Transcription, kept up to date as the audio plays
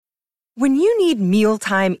When you need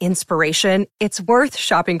mealtime inspiration, it's worth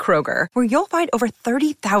shopping Kroger, where you'll find over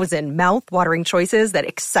 30,000 mouth-watering choices that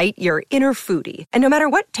excite your inner foodie. And no matter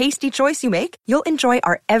what tasty choice you make, you'll enjoy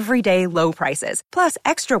our everyday low prices, plus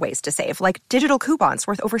extra ways to save, like digital coupons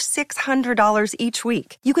worth over $600 each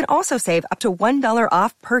week. You can also save up to $1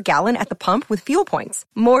 off per gallon at the pump with fuel points.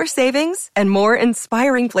 More savings and more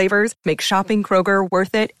inspiring flavors make shopping Kroger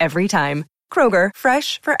worth it every time. Kroger,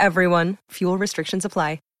 fresh for everyone. Fuel restrictions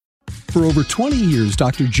apply. For over 20 years,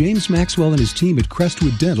 Dr. James Maxwell and his team at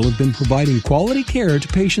Crestwood Dental have been providing quality care to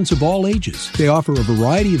patients of all ages. They offer a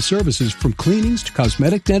variety of services from cleanings to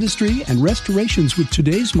cosmetic dentistry and restorations with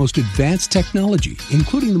today's most advanced technology,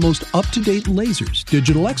 including the most up-to-date lasers,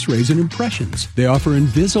 digital x-rays, and impressions. They offer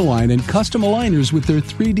Invisalign and custom aligners with their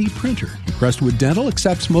 3D printer. Crestwood Dental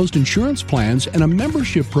accepts most insurance plans and a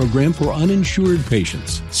membership program for uninsured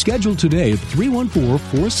patients. Schedule today at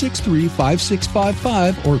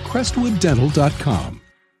 314-463-5655 or crestwooddental.com.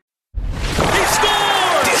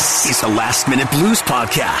 This is the Last Minute Blues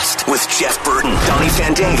Podcast with Jeff Burton, Donnie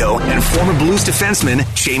Fandango, and former Blues defenseman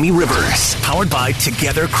Jamie Rivers. Powered by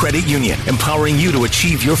Together Credit Union, empowering you to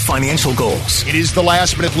achieve your financial goals. It is the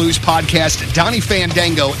Last Minute Blues Podcast. Donnie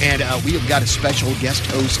Fandango, and we have got a special guest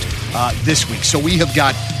host this week. So we have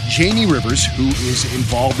got Jamie Rivers, who is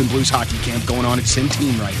involved in Blues Hockey Camp going on at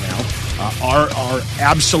Centene right now. Our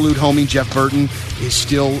absolute homie, Jeff Burton, is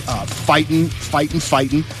still fighting.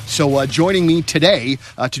 So joining me today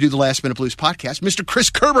to do the Last Minute Blues Podcast, Mr. Chris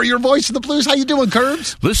Kerber, your voice of the blues. How you doing,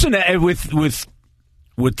 Kerbs? Listen,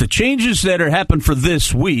 with the changes that are happening for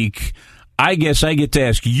this week, I guess I get to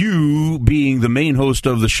ask you, being the main host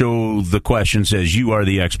of the show, the questions as you are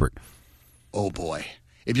the expert. Oh, boy.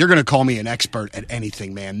 If you're going to call me an expert at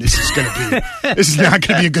anything, man, this is not going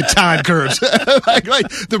to be a good time, Curbs.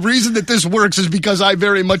 The reason that this works is because I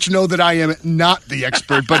very much know that I am not the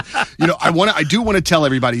expert. But I do want to tell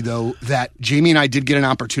everybody though that Jamie and I did get an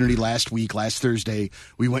opportunity last Thursday.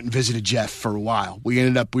 We went and visited Jeff for a while. We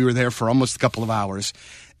were there for almost a couple of hours,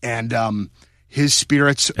 and his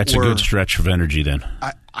spirits. That's a good stretch of energy. Then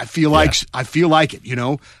I feel like it,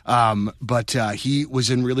 But he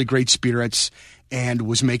was in really great spirits and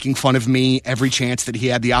was making fun of me every chance that he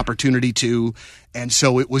had the opportunity to. And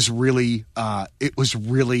so it was really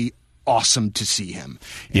awesome to see him.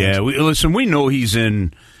 And we know he's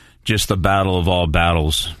in just the battle of all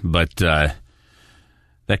battles, but that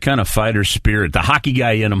kind of fighter spirit, the hockey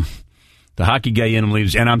guy in him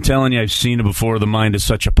leaves. And I'm telling you, I've seen it before. The mind is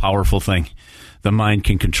such a powerful thing. The mind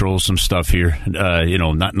can control some stuff here,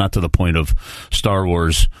 not to the point of Star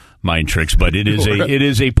Wars mind tricks, but it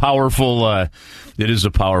is a powerful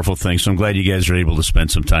thing. So I'm glad you guys are able to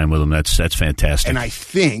spend some time with him. That's fantastic.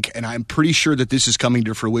 And I'm pretty sure that this is coming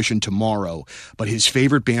to fruition tomorrow, but his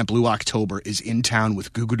favorite band, Blue October, is in town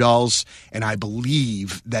with Goo Goo Dolls, and I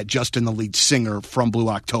believe that Justin, the lead singer from Blue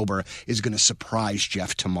October, is going to surprise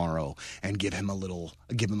Jeff tomorrow and give him a little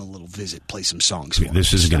visit, play some songs for him.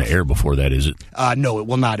 This isn't going to air before that, is it? No, it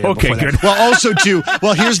will not air before good. that. Well, also too.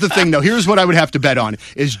 Well, here's the thing, though. Here's what I would have to bet on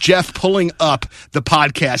is Jeff pulling up the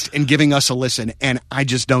podcast and giving us a listen, and I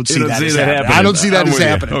just don't see that as happening. I don't see that as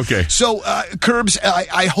happening. Okay. So, Curbs,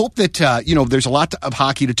 I hope that there's a lot of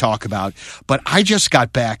hockey to talk about, but I just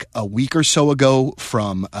got back a week or so ago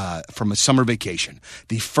from a summer vacation,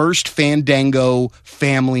 the first Fandango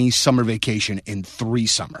family summer vacation in 3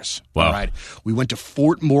 summers. Wow. All right, we went to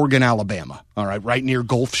Fort Morgan, Alabama. All right, right near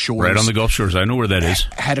Gulf Shores. Right on the Gulf Shores. I know where that is.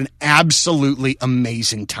 Had an absolutely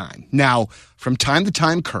amazing time. Now, from time to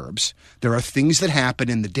time, Curbs, there are things that happen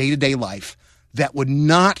in the day-to-day life that would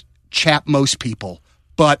not chap most people,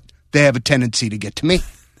 but they have a tendency to get to me.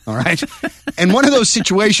 All right. And one of those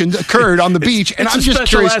situations occurred on the beach. And I'm just curious. It's a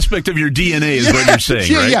special aspect of your DNA is what you're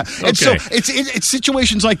saying, right? Yeah. Okay. And so it's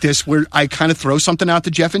situations like this where I kind of throw something out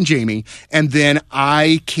to Jeff and Jamie, and then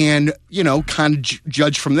I can, kind of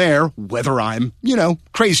judge from there whether I'm,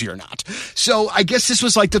 crazy or not. So I guess this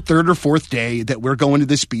was like the 3rd or 4th day that we're going to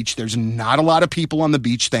this beach. There's not a lot of people on the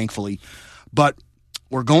beach, thankfully, but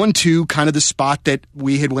we're going to kind of the spot that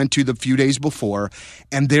we had went to the few days before,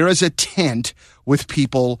 and there is a tent with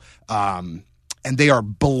people, and they are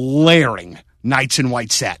blaring Knights in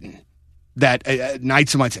White Satin.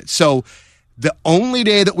 Knights in White Satin. So the only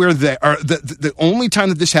day that we're there, or the only time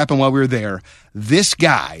that this happened while we were there, this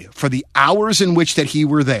guy, for the hours in which that he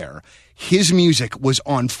were there, his music was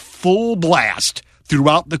on full blast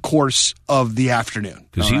throughout the course of the afternoon.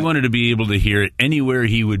 Because he wanted to be able to hear it anywhere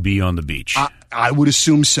he would be on the beach. I would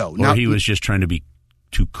assume so. Or he was just trying to be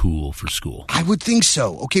too cool for school. I would think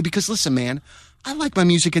so. Okay, because listen, man, I like my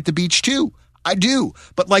music at the beach too. I do.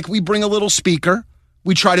 But like we bring a little speaker,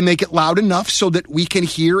 We try to make it loud enough so that we can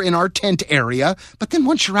hear in our tent area. But then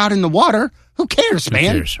once you're out in the water, who cares, man? Who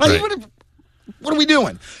cares? Like, Right. what are we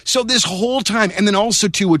doing? So this whole time, and then also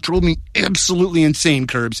too, what drove me absolutely insane,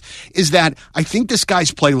 Curbs, is that I think this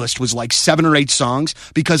guy's playlist was like 7 or 8 songs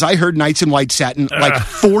because I heard Nights in White Satin like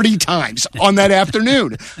 40 times on that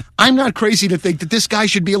afternoon. I'm not crazy to think that this guy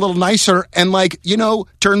should be a little nicer and like, you know,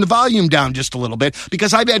 turn the volume down just a little bit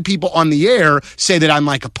because I've had people on the air say that I'm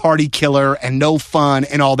like a party killer and no fun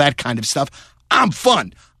and all that kind of stuff. I'm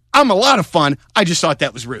fun. I'm a lot of fun. I just thought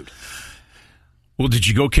that was rude. Well, did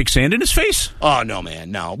you go kick sand in his face? Oh, no,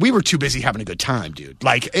 man, no. We were too busy having a good time, dude.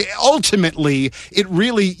 Like, ultimately, it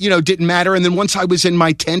really, you know, didn't matter. And then once I was in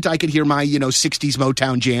my tent, I could hear my, you know, 60s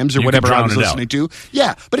Motown jams or You whatever could I drown was it listening to.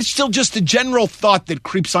 Yeah, but it's still just the general thought that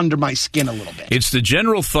creeps under my skin a little bit. It's the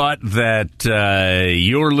general thought that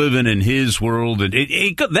you're living in his world. And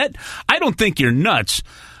that I don't think you're nuts.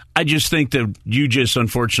 I just think that you just,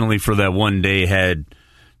 unfortunately, for that one day had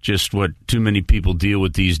just what too many people deal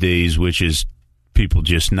with these days, which is people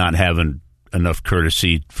just not having enough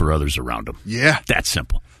courtesy for others around them. Yeah. That's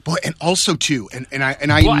simple. Boy, and also, too, would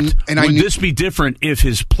this be different if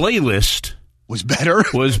his playlist was better?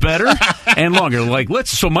 Was better and longer. Like,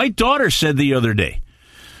 so my daughter said the other day,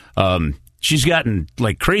 she's gotten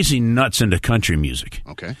like crazy nuts into country music.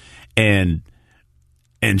 Okay. And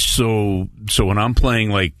so when I'm playing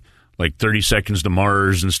like 30 Seconds to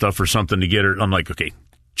Mars and stuff or something to get her, I'm like, okay,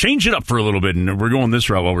 change it up for a little bit, and we're going this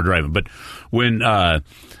route while we're driving. But when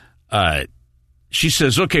she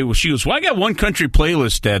says, okay, well, she goes, well, I got one country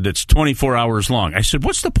playlist, Dad, that's 24 hours long. I said,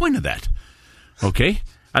 what's the point of that? Okay?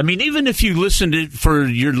 I mean, even if you listened to for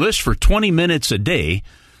your list for 20 minutes a day,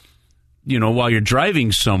 you know, while you're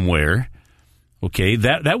driving somewhere, okay,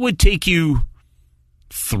 that would take you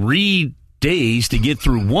 3 days to get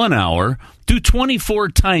through 1 hour. Do 24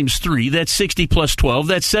 times 3, that's 60 plus 12,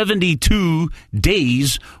 that's 72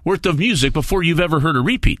 days worth of music before you've ever heard a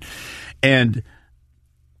repeat.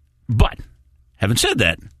 But, having said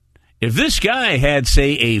that, if this guy had,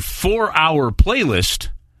 say, a 4-hour playlist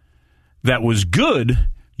that was good,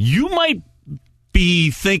 you might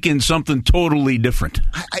be thinking something totally different.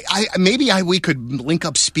 We could link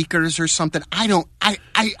up speakers or something. I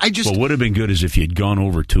just... What would have been good is if you'd gone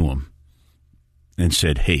over to him and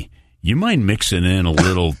said, hey, you mind mixing in a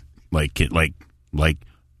little, like I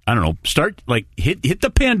don't know, start, like, hit the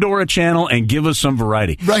Pandora channel and give us some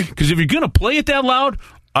variety. Right. Because if you're going to play it that loud,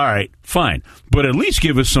 all right, fine. But at least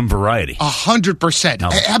give us some variety. 100%.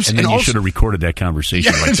 And then you should have recorded that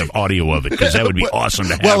conversation, like the audio of it, because that would be awesome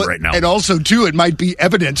to have right now. And also, too, it might be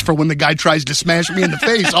evidence for when the guy tries to smash me in the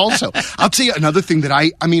face also. I'll tell you another thing that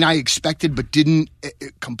I expected but didn't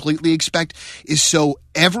completely expect is so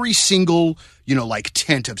every single, you know, like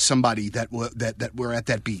tent of somebody that were at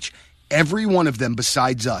that beach, every one of them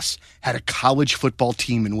besides us had a college football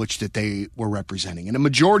team in which that they were representing. And a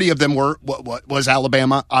majority of them was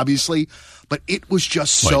Alabama, obviously. But it was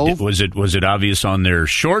just so... Was it obvious on their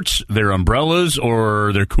shorts, their umbrellas,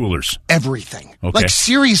 or their coolers? Everything. Okay. Like,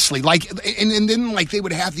 seriously. Like, and then, like, they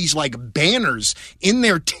would have these, like, banners in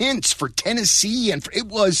their tents for Tennessee. And it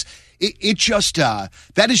was... It just,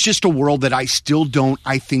 that is just a world that I still don't,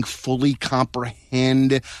 I think, fully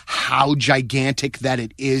comprehend how gigantic that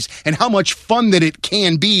it is and how much fun that it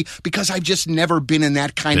can be because I've just never been in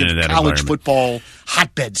that kind of college football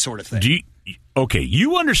hotbed sort of thing.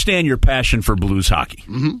 You understand your passion for blues hockey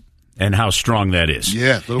and how strong that is.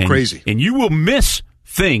 Yeah, a little crazy. And you will miss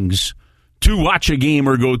things to watch a game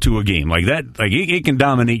or go to a game. Like that, like it can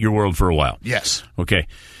dominate your world for a while. Yes. Okay.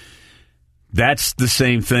 That's the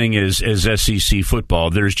same thing as SEC football.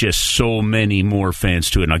 There's just so many more fans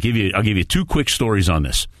to it. And I'll give you 2 quick stories on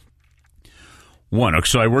this. One,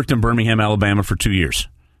 so I worked in Birmingham, Alabama for 2 years,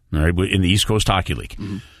 all right, in the East Coast Hockey League.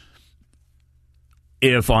 Mm-hmm.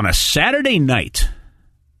 If on a Saturday night,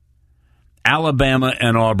 Alabama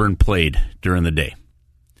and Auburn played during the day,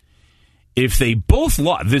 if they both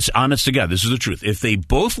lost, this honest to God, this is the truth. If they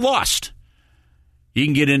both lost, you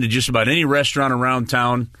can get into just about any restaurant around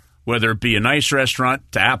town, whether it be a nice restaurant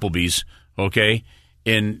to Applebee's, okay,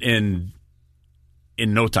 in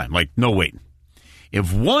no time, like no wait.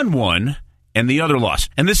 If one won and the other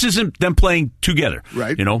lost, and this isn't them playing together,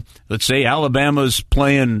 right? You know, let's say Alabama's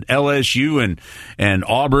playing LSU and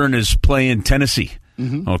Auburn is playing Tennessee,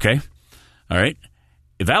 okay, all right.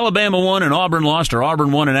 If Alabama won and Auburn lost, or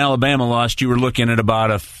Auburn won and Alabama lost, you were looking at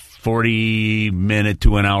about a 40-minute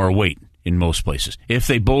to an hour wait in most places. If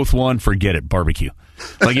they both won, forget it, barbecue.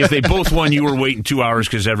 Like if they both won, you were waiting 2 hours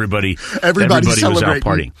because everybody was out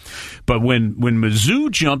partying. But when Mizzou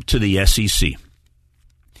jumped to the SEC,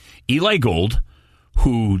 Eli Gold,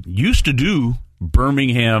 who used to do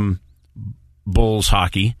Birmingham Bulls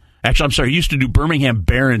hockey. Actually, I'm sorry, he used to do Birmingham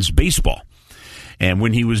Barons baseball. And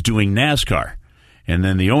when he was doing NASCAR. And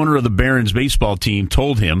then the owner of the Barons baseball team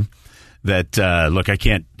told him that, look, I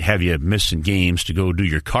can't have you missing games to go do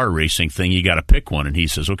your car racing thing. You got to pick one. And he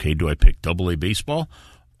says, okay, do I pick AA baseball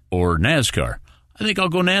or NASCAR? I think I'll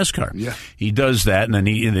go NASCAR. Yeah. He does that, and then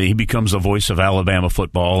he becomes the voice of Alabama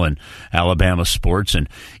football and Alabama sports. And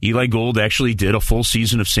Eli Gold actually did a full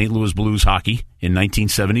season of St. Louis Blues hockey in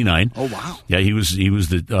 1979. Oh, wow. Yeah, he was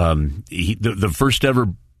the first ever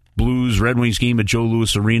Blues Red Wings game at Joe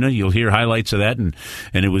Louis Arena. You'll hear highlights of that, and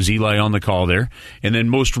it was Eli on the call there. And then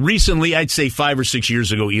most recently, I'd say 5 or 6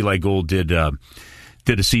 years ago, Eli Gold did a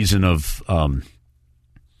season of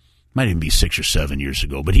might even be 6 or 7 years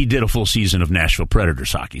ago, but he did a full season of Nashville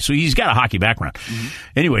Predators hockey. So he's got a hockey background. Mm-hmm.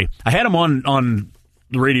 Anyway, I had him on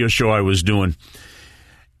the radio show I was doing,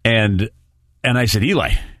 and I said,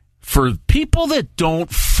 Eli, for people that don't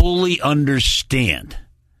fully understand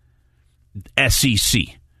SEC,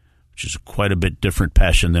 which is quite a bit different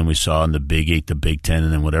passion than we saw in the Big 8, the Big 10,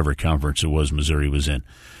 and then whatever conference it was Missouri was in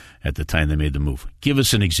at the time they made the move. Give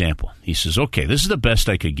us an example. He says, okay, this is the best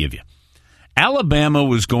I could give you. Alabama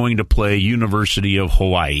was going to play University of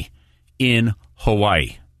Hawaii in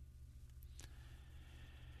Hawaii.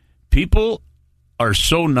 People are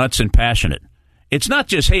so nuts and passionate. It's not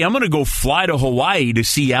just, hey, I'm going to go fly to Hawaii to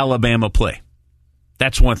see Alabama play.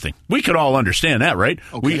 That's one thing. We could all understand that, right?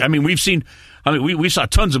 Okay. We saw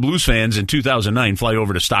tons of Blues fans in 2009 fly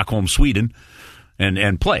over to Stockholm, Sweden,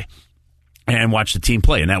 and play and watch the team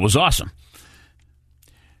play, and that was awesome.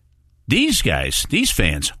 These guys, these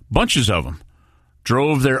fans, bunches of them,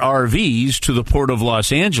 drove their RVs to the port of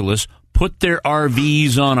Los Angeles, put their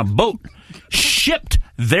RVs on a boat, shipped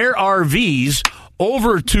their RVs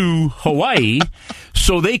over to Hawaii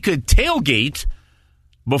so they could tailgate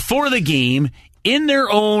before the game in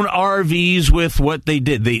their own RVs with what they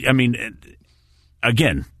did.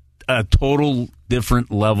 Again, a total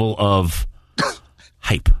different level of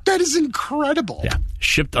hype. That is incredible. Yeah.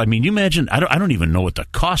 Shipped. I mean, you imagine, I don't even know what the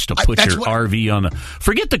cost to put your RV on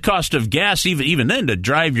forget the cost of gas even then to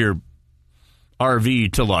drive your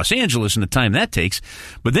RV to Los Angeles and the time that takes.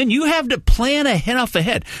 But then you have to plan enough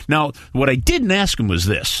ahead. Now, what I didn't ask him was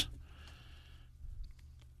this.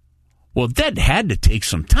 Well, that had to take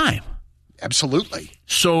some time. Absolutely.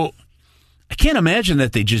 So I can't imagine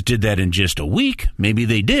that they just did that in just a week. Maybe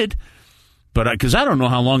they did. But because I don't know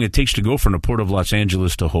how long it takes to go from the port of Los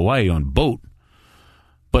Angeles to Hawaii on boat.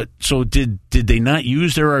 But so did they not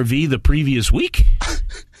use their RV the previous week?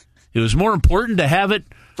 It was more important to have it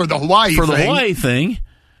for the Hawaii thing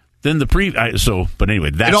than the But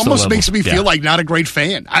anyway, that's it almost makes me feel like not a great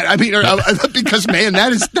fan. I mean, because man,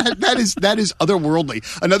 that is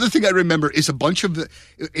otherworldly. Another thing I remember is a bunch of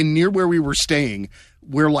near where we were staying,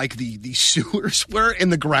 where like the sewers were in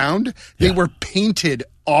the ground, they were painted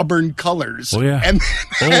auburn colors. Oh yeah.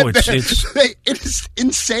 It is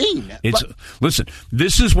insane. Listen,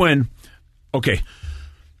 this is when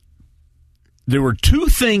there were two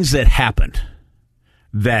things that happened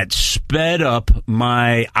that sped up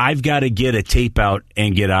my I've got to get a tape out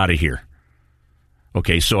and get out of here.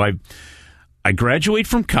 Okay, so I graduate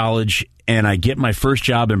from college and I get my first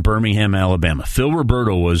job in Birmingham, Alabama. Phil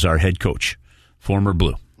Roberto was our head coach, former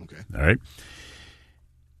Blue. Okay. All right.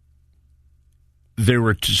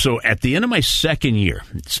 So at the end of my second year,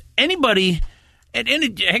 anybody, and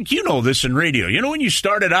heck, you know this in radio. You know when you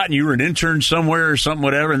started out and you were an intern somewhere or something,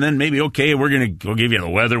 whatever, and then maybe, we'll give you the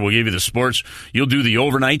weather, we'll give you the sports, you'll do the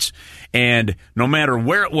overnights, and no matter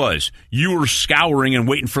where it was, you were scouring and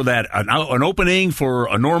waiting for that, an opening for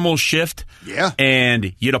a normal shift,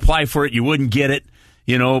 and you'd apply for it, you wouldn't get it,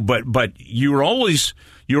 but you were always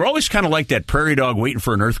kind of like that prairie dog waiting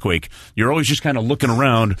for an earthquake. You're always just kind of looking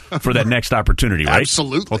around for that next opportunity, right?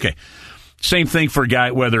 Absolutely. Okay. Same thing for a guy,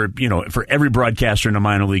 for every broadcaster in the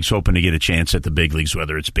minor leagues hoping to get a chance at the big leagues,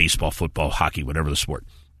 whether it's baseball, football, hockey, whatever the sport.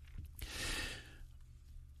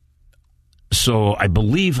 So I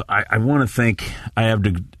believe, I want to think, I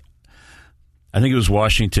think it was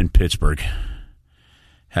Washington, Pittsburgh,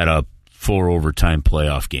 had a 4 overtime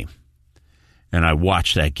playoff game. And I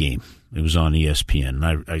watched that game. It was on ESPN.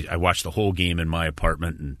 And I watched the whole game in my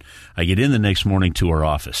apartment, and I get in the next morning to our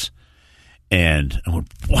office. And I went,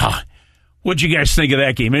 wow. What'd you guys think of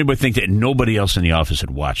that game? Anybody think that nobody else in the office had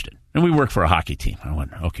watched it? And we work for a hockey team. I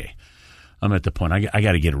went, okay, I'm at the point. I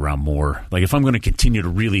got to get around more. Like, if I'm going to continue to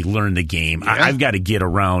really learn the game, I've got to get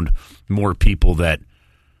around more people that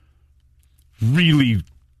really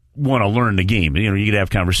want to learn the game. You could have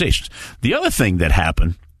conversations. The other thing that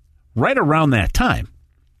happened right around that time,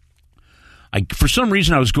 For some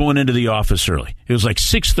reason, I was going into the office early. It was like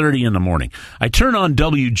 6:30 in the morning. I turn on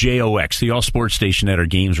WJOX, the all-sports station that our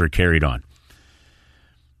games were carried on.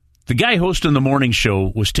 The guy hosting the morning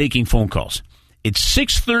show was taking phone calls. It's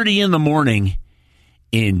 6:30 in the morning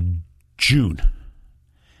in June.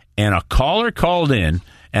 And a caller called in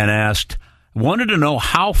and wanted to know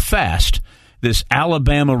how fast this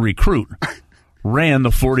Alabama recruit ran the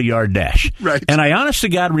 40-yard dash. Right. And I honest to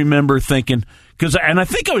God remember thinking... And I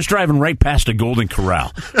think I was driving right past a Golden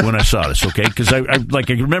Corral when I saw this, okay? Because I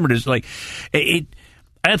remember this, I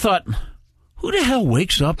thought, who the hell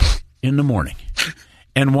wakes up in the morning?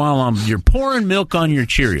 And while you're pouring milk on your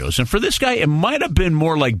Cheerios, and for this guy, it might have been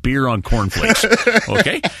more like beer on cornflakes,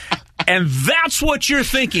 okay? And that's what you're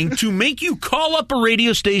thinking to make you call up a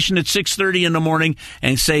radio station at 6:30 in the morning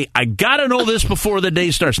and say, I got to know this before the day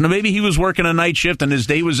starts. Now, maybe he was working a night shift and his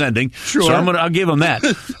day was ending, sure. So I'll give him that.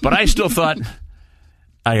 But I still thought...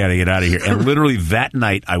 I got to get out of here. And literally that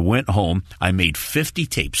night, I went home. I made 50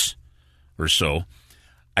 tapes or so.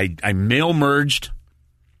 I mail merged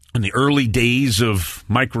in the early days of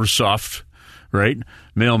Microsoft, right?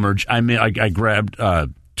 Mail merge. I grabbed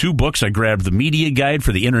 2 books. I grabbed the media guide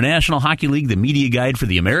for the International Hockey League, the media guide for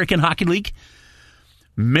the American Hockey League.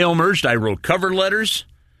 Mail merged. I wrote cover letters.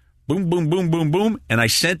 Boom, boom, boom, boom, boom. And I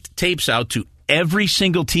sent tapes out to every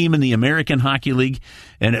single team in the American Hockey League,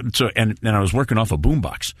 and I was working off a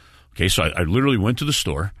boombox. Okay, so I literally went to the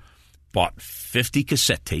store, bought 50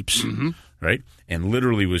 cassette tapes, right, and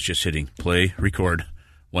literally was just hitting play, record,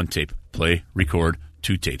 1 tape, play, record,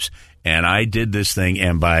 2 tapes. And I did this thing,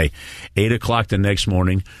 and by 8 o'clock the next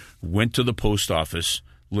morning, went to the post office,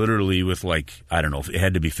 literally with I don't know, it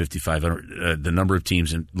had to be 55, the number of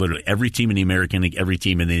teams, and literally every team in the American League, every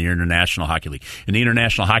team in the International Hockey League. And the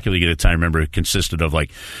International Hockey League at the time, remember, it consisted of like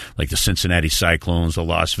the Cincinnati Cyclones, the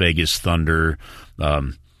Las Vegas Thunder, I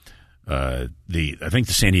think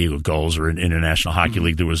the San Diego Gulls were in International Hockey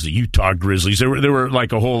League. There was the Utah Grizzlies. There were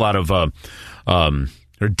like a whole lot of,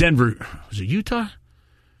 or Denver, was it Utah?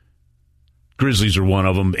 Grizzlies are one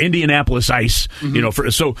of them. Indianapolis Ice,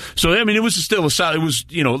 so I mean, it was still a solid. It was,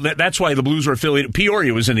 that's why the Blues were affiliated.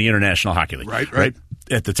 Peoria was in the International Hockey League, right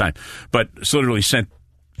at the time. But so literally sent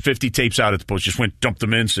 50 tapes out at the post. Just went, dumped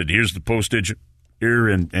them in, said, "Here's the postage here,"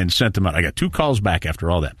 and sent them out. I got 2 calls back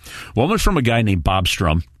after all that. One was from a guy named Bob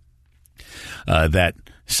Strum that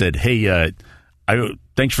said, "Hey,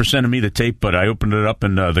 thanks for sending me the tape, but I opened it up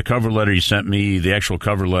and the cover letter you sent me, the actual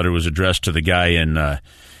cover letter was addressed to the guy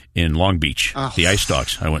in Long Beach, the Ice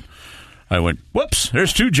Dogs." I went, whoops,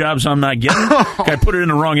 there's 2 jobs I'm not getting. I put it in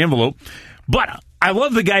the wrong envelope. But I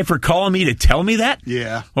love the guy for calling me to tell me that.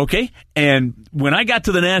 Yeah. Okay? And when I got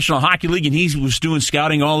to the National Hockey League and he was doing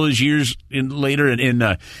scouting all those years later in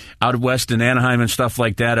out west in Anaheim and stuff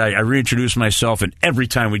like that, I reintroduced myself, and every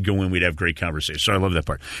time we'd go in, we'd have great conversations. So I love that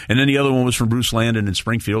part. And then the other one was from Bruce Landon in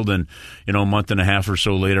Springfield, and a month and a half or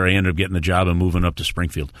so later, I ended up getting the job and moving up to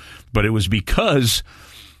Springfield. But it was because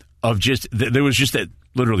of there was just that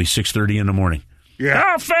literally 6:30 in the morning. Yeah.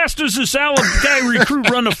 How fast does this guy recruit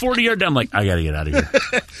run a 40-yard down? I'm like, I got to get out of here.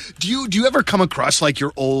 Do you ever come across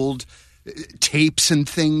your old tapes and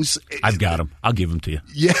things? I've got them. I'll give them to you.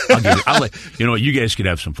 Yeah. You guys could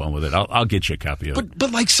have some fun with it. I'll get you a copy of it.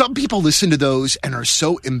 But some people listen to those and are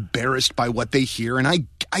so embarrassed by what they hear, and I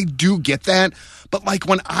do get that. But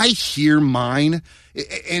when I hear mine,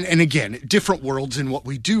 and again, different worlds in what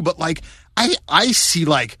we do, but I see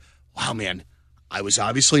wow, man, I was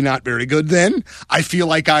obviously not very good then. I feel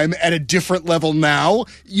like I'm at a different level now.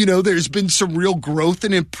 There's been some real growth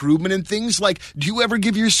and improvement in things. Do you ever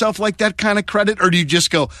give yourself that kind of credit, or do you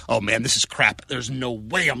just go, "Oh man, this is crap. There's no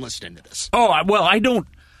way I'm listening to this"? Oh, well, I don't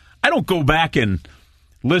go back and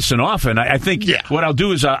listen often. I think what I'll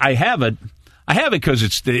do is I have it because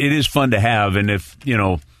it is fun to have, and if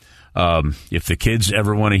the kids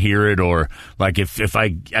ever want to hear it, or if I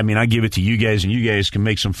give it to you guys and you guys can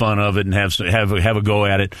make some fun of it and have a go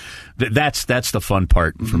at it. That's the fun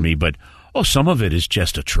part for me. But some of it is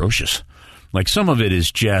just atrocious. Some of it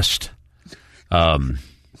is just,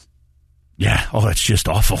 it's just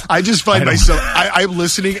awful. I just find myself, I'm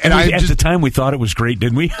listening, and at the time we thought it was great,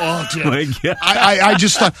 didn't we? Oh, dude. I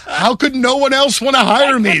just thought, how could no one else want to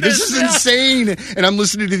hire me? This is insane. And I'm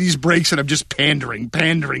listening to these breaks, and I'm just pandering.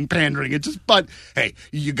 But hey,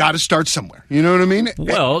 you got to start somewhere. You know what I mean?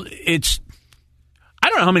 Well, I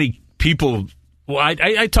don't know how many people. Well,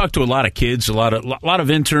 I talk to a lot of kids, a lot of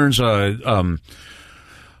interns.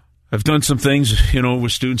 I've done some things,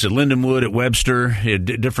 with students at Lindenwood, at Webster, at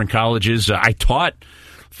different colleges. I taught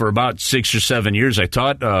for about 6 or 7 years. I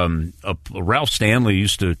taught Ralph Stanley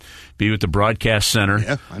used to be with the Broadcast Center.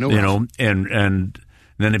 Yeah, I know. And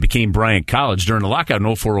And then it became Bryant College during the lockout in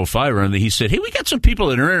 04-05. And he said, hey, we got some people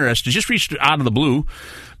that are interested. Just reached out of the blue,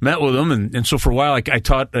 met with them. And so for a while, I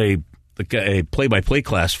taught a play-by-play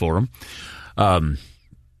class for them.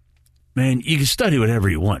 Man, you can study whatever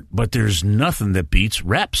you want, but there's nothing that beats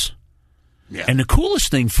reps. Yeah. And the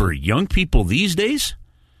coolest thing for young people these days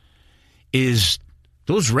is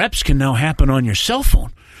those reps can now happen on your cell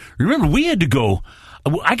phone. Remember, we had to go.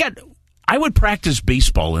 I would practice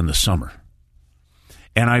baseball in the summer,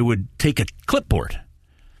 and I would take a clipboard,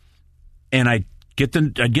 and I'd get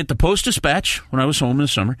the Post-Dispatch when I was home in the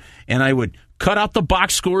summer, and I would cut out the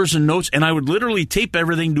box scores and notes, and I would literally tape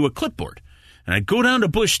everything to a clipboard. And I'd go down to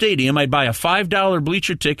Busch Stadium. I'd buy a $5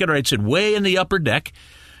 bleacher ticket, or I'd sit way in the upper deck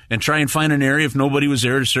and try and find an area if nobody was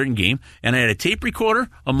there at a certain game. And I had a tape recorder,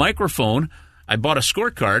 a microphone. I bought a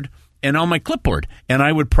scorecard, and on my clipboard. And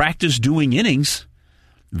I would practice doing innings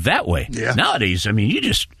that way. Yeah. Nowadays, I mean, you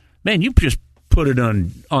just put it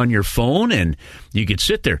on your phone, and you could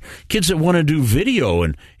sit there. Kids that want to do video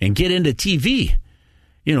and get into TV,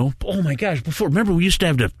 oh my gosh, remember we used to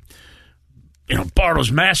have to borrow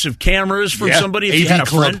those massive cameras from somebody if you had a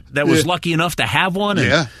friend that was lucky enough to have one.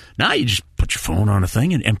 And now you just put your phone on a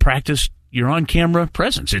thing and practice your on-camera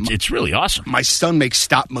presence. It's really awesome. My son makes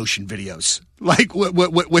stop-motion videos, like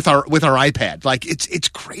with our iPad. Like it's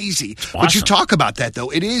crazy. Awesome. But you talk about that though,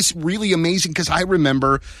 it is really amazing because I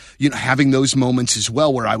remember having those moments as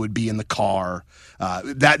well where I would be in the car.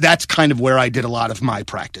 That's kind of where I did a lot of my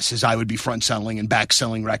practice. Is I would be front selling and back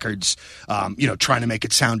selling records. Trying to make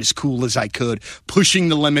it sound as cool as I could, pushing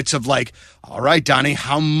the limits of like, all right, Donnie,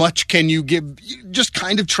 how much can you give? Just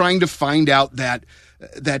kind of trying to find out that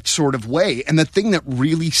sort of way. And the thing that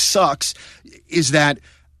really sucks is that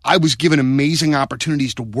I was given amazing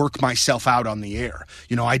opportunities to work myself out on the air.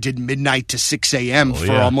 I did midnight to 6 a.m.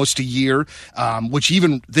 for almost a year, which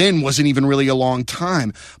even then wasn't even really a long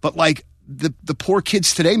time. But like the poor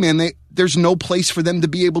kids today, man, there's no place for them to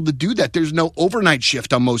be able to do that. There's no overnight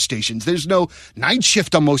shift on most stations. There's no night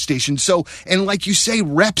shift on most stations. So, and like you say,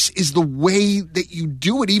 reps is the way that you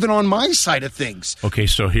do it, even on my side of things. Okay,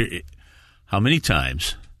 so here... How many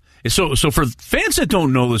times? So for fans that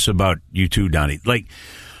don't know this about you too, Donnie, like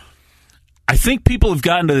I think people have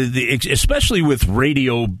gotten to especially with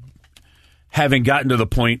radio, having gotten to the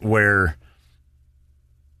point where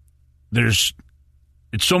it's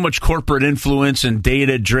so much corporate influence and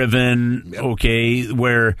data driven. Okay,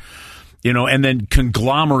 where and then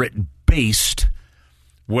conglomerate based,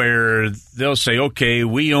 where they'll say, okay,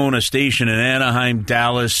 we own a station in Anaheim,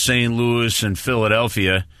 Dallas, St. Louis, and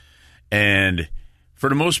Philadelphia. And for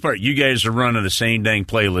the most part, you guys are running the same dang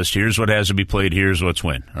playlist. Here's what has to be played. Here's what's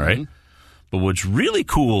when. All right? Mm-hmm. But what's really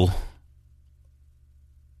cool,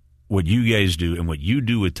 what you guys do and what you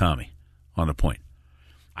do with Tommy on the point,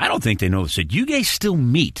 I don't think they know this. You guys still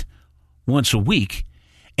meet once a week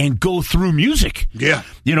and go through music. Yeah.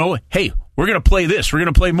 Hey, we're going to play this. We're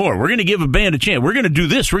going to play more. We're going to give a band a chance. We're going to do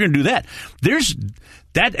this. We're going to do that. There's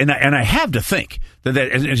that, and I have to think that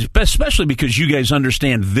especially because you guys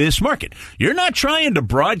understand this market. You're not trying to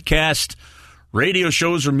broadcast radio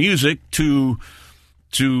shows or music to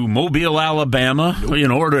Mobile, Alabama,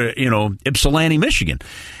 or to Ypsilanti, Michigan.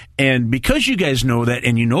 And because you guys know that,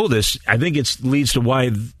 and you know this, I think it leads to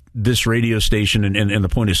why this radio station and the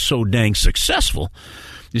point is so dang successful.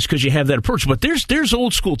 Is because you have that approach. But there's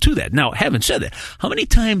old school to that. Now, having said that, how many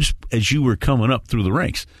times as you were coming up through the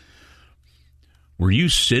ranks, were you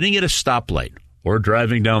sitting at a stoplight or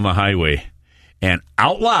driving down the highway and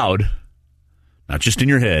out loud, not just in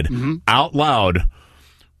your head, out loud,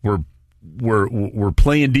 we're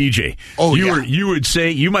playing DJ. Oh, You would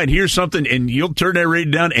say, you might hear something and you'll turn that radio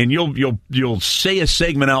down and you'll say a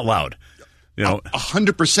segment out loud.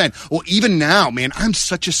 100%. Well, even now, man, I'm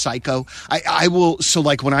such a psycho. I will. So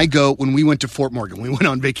like when we went to Fort Morgan, we went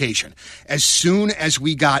on vacation. As soon as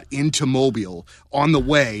we got into Mobile on the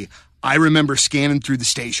way, I remember scanning through the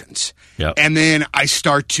stations. Yep. And then I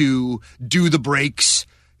start to do the breaks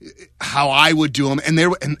how I would do them. And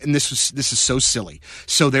this is so silly.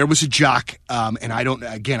 So there was a jock, and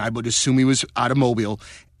I would assume he was out of Mobile.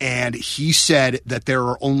 And he said that there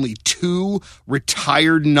are only 2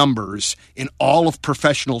 retired numbers in all of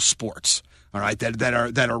professional sports, all right,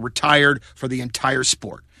 that are retired for the entire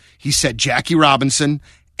sport. He said Jackie Robinson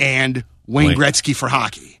and Wayne Gretzky for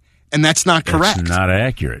hockey. And that's not correct. That's not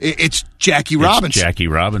accurate. It's Jackie Robinson. It's Jackie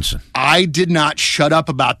Robinson. I did not shut up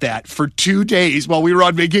about that for 2 days while we were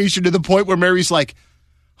on vacation, to the point where Mary's like,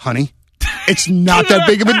 honey, it's not that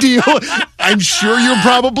big of a deal. I'm sure you're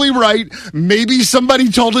probably right. Maybe somebody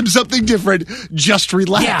told him something different. Just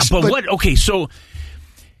relax. Yeah, but what? Okay, so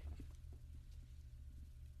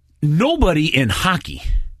nobody in hockey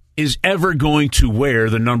is ever going to wear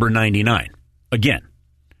the number 99 again.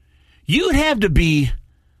 You'd have to be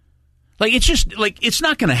like, it's just like, it's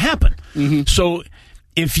not going to happen. Mm-hmm. So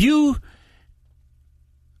if you,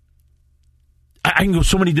 I can go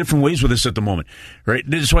so many different ways with this at the moment, right?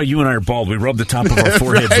 This is why you and I are bald. We rub the top of our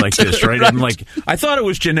foreheads like this, right? And like, I thought it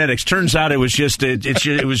was genetics. Turns out it was just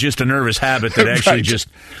it was just a nervous habit that actually just,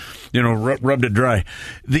 rubbed it dry.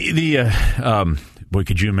 Boy,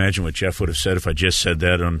 could you imagine what Jeff would have said if I just said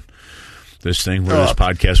that on this thing, where this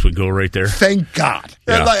podcast would go right there? Thank God.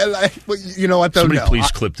 Yeah. You know what, though? Somebody please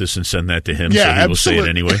clip this and send that to him, so he will say it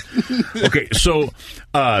anyway. Okay, so,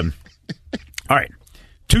 all right,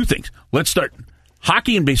 two things. Let's start.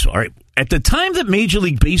 Hockey and baseball. All right. At the time that Major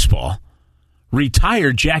League Baseball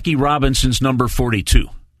retired Jackie Robinson's number 42,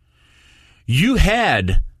 you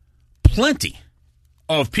had plenty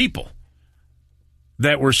of people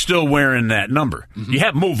that were still wearing that number. Mm-hmm. You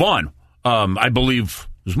have Mo Vaughn. I believe,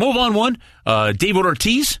 was Mo Vaughn one? David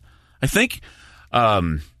Ortiz, I think.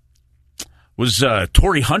 Was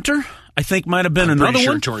Torrey Hunter, I think, might have been another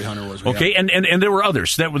one. Torrey Hunter was. Okay, yeah. and there were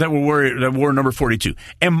others that wore number 42,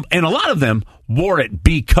 and a lot of them wore it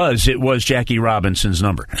because it was Jackie Robinson's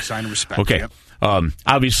number. Sign of respect. Okay, yep.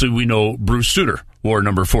 Obviously we know Bruce Sutter wore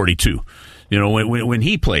number 42. When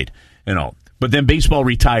he played, But then baseball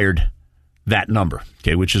retired that number.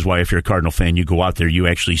 Okay, which is why if you're a Cardinal fan, you go out there, you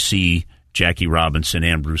actually see Jackie Robinson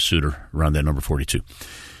and Bruce Sutter around that number 42.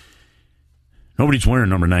 Nobody's wearing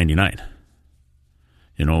number 99.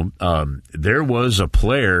 There was a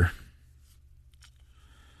player,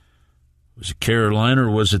 was it Carolina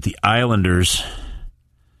or was it the Islanders,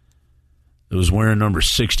 that was wearing number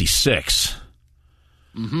 66?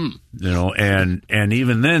 Mm-hmm. And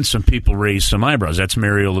even then some people raised some eyebrows. That's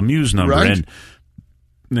Mario Lemieux's number. Right. And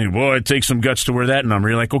they, well, it takes some guts to wear that number.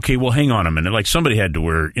 You're like, okay, well, hang on a minute. Like, somebody had to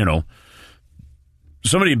wear,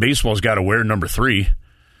 somebody in baseball's got to wear number 3.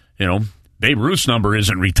 Babe Ruth's number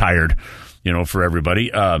isn't retired, for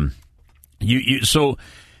everybody. So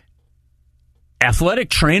athletic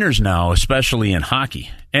trainers now, especially in hockey,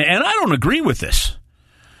 and I don't agree with this,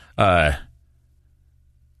 they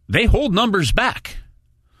hold numbers back.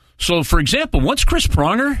 So, for example, once Chris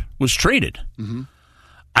Pronger was traded, mm-hmm.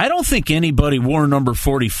 I don't think anybody wore number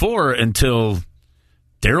 44 until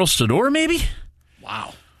Daryl Sador, maybe?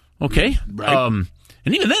 Wow. Okay. Right.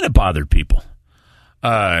 And even then it bothered people.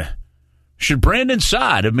 Should Brandon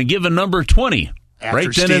Saad have been given number 20 after right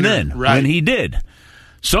then Steiner, and then when he did?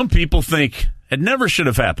 Some people think it never should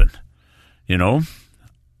have happened.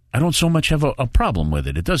 I don't so much have a problem with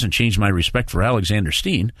it. It doesn't change my respect for Alexander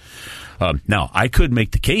Steen. Now, I could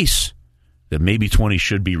make the case that maybe 20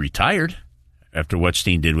 should be retired after what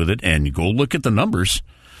Steen did with it, and go look at the numbers.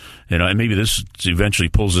 And maybe this eventually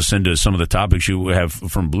pulls us into some of the topics you have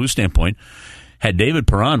from Blues standpoint. Had David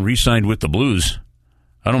Perron re-signed with the Blues,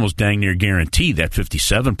 I'd almost dang near guarantee that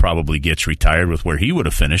 57 probably gets retired with where he would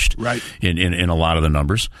have finished, right, in a lot of the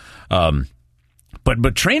numbers.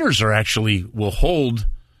 But trainers will hold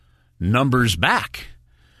numbers back,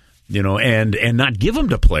 and not give them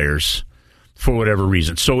to players for whatever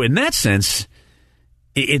reason. So in that sense,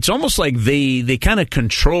 it's almost like they kind of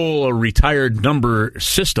control a retired number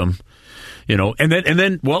system, and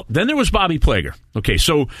then there was Bobby Plager. Okay,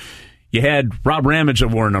 so you had Rob Ramage that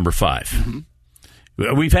wore number 5. Mm-hmm.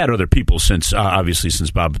 We've had other people since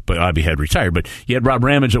Bobby had retired, but you had Rob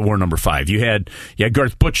Ramage that wore number 5. You had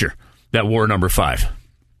Garth Butcher that wore number 5.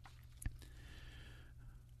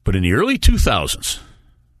 But in the early 2000s,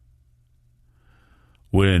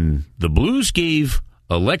 when the Blues gave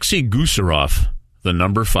Alexei Gusarov the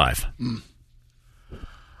number 5,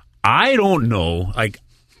 I don't know,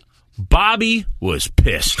 Bobby was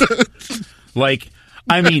pissed.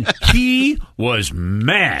 He was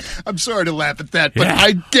mad. I'm sorry to laugh at that, but yeah.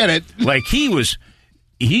 I get it.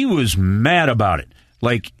 He was mad about it.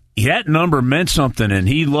 That number meant something, and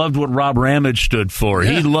he loved what Rob Ramage stood for.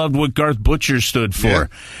 Yeah. He loved what Garth Butcher stood for.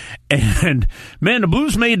 Yeah. And, man, the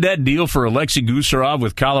Blues made that deal for Alexei Gusarov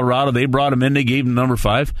with Colorado. They brought him in. They gave him number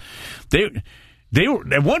 5. They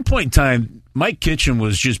were at one point in time, Mike Kitchen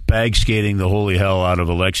was just bag skating the holy hell out of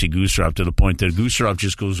Alexei Gusarov to the point that Gusarov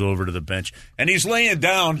just goes over to the bench, and he's laying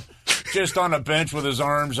down just on the bench with his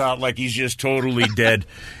arms out like he's just totally dead.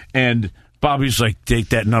 And Bobby's like, take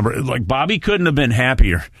that number. Bobby couldn't have been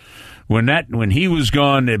happier when he was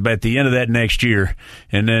gone at the end of that next year.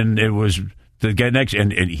 And then it was the guy next,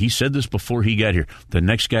 and he said this before he got here. The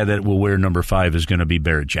next guy that will wear number 5 is going to be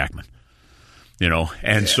Barrett Jackman.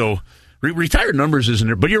 So retired numbers isn't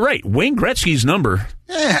there, but you're right. Wayne Gretzky's number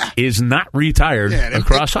is not retired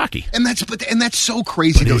across hockey, and that's so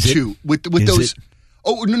crazy though too. With those.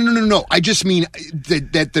 Oh, no. I just mean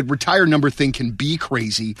that the retired number thing can be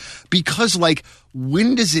crazy because, like,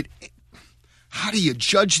 when does it... How do you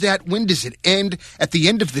judge that? When does it end? At the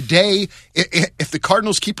end of the day, if the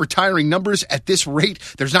Cardinals keep retiring numbers at this rate,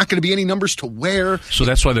 there's not going to be any numbers to wear. So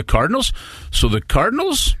that's why the Cardinals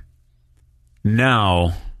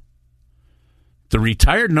now, the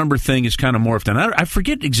retired number thing is kind of morphed. And I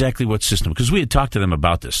forget exactly what system, because we had talked to them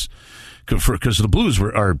about this. Because the Blues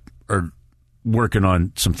are working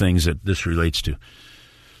on some things that this relates to.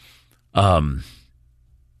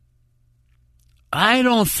 I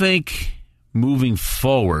don't think... moving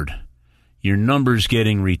forward, your number's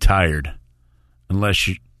getting retired unless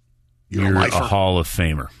you're a Hall of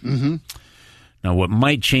Famer. Mm-hmm. Now, what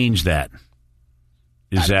might change that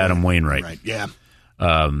is Adam Wainwright. Right, yeah.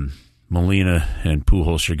 Molina and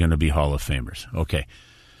Pujols are going to be Hall of Famers. Okay.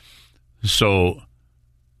 So,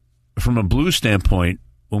 from a Blue standpoint,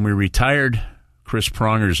 when we retired Chris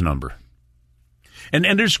Pronger's number, and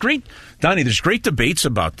there's great debates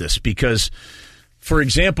about this because, for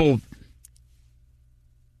example,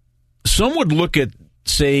 some would look at,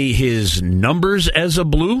 say, his numbers as a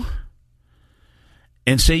Blue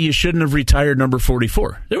and say you shouldn't have retired number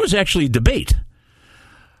 44. There was actually debate.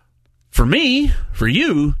 For me, for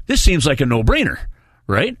you, this seems like a no-brainer,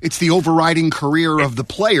 right? It's the overriding career of the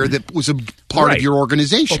player that was a part of your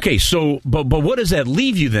organization. Okay, so, but what does that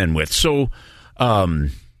leave you then with? So,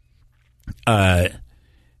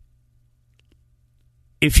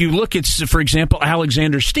 if you look at, for example,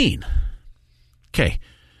 Alexander Steen, okay,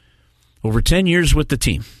 over 10 years with the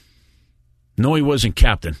team. No, he wasn't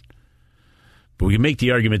captain, but we can make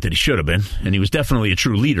the argument that he should have been, and he was definitely a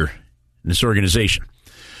true leader in this organization.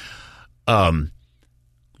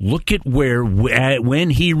 Look at when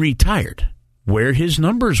he retired, where his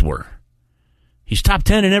numbers were. He's top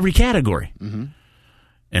 10 in every category, and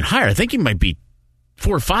higher. I think he might be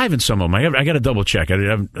 4 or 5 in some of them. I got to double check. I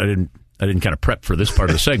didn't kind of prep for this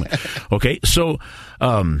part of the segment. Okay, so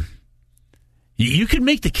you could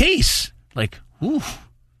make the case like, ooh,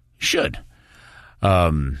 should.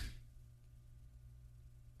 Gary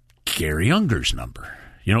Unger's number.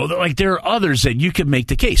 You know, like there are others that you could make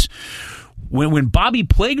the case. When Bobby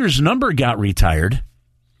Plager's number got retired,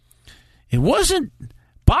 it wasn't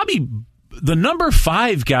Bobby. The number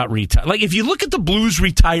 5 got retired. Like if you look at the Blues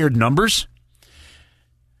retired numbers,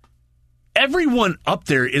 everyone up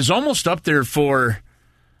there is almost up there for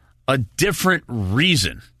a different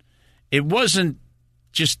reason. It wasn't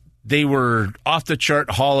just they were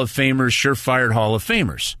off-the-chart Hall of Famers, surefire Hall of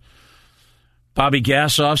Famers. Bobby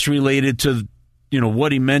Gassoff's related to,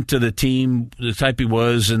 what he meant to the team, the type he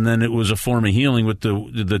was, and then it was a form of healing with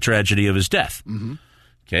the tragedy of his death. Mm-hmm.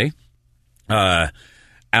 Okay?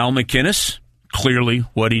 Al McInnes, clearly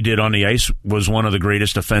what he did on the ice was one of the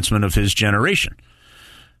greatest defensemen of his generation.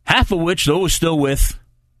 Half of which, though, was still with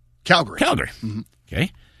Calgary. Mm-hmm.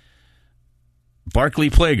 Okay? Barclay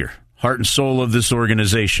Plager, heart and soul of this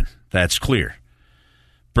organization. That's clear.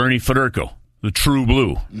 Bernie Federko, the true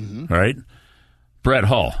Blue. Mm-hmm. Right? Brett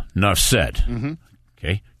Hull, enough said. Mm-hmm.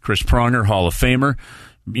 Okay? Chris Pronger, Hall of Famer.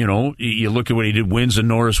 You look at what he did, wins the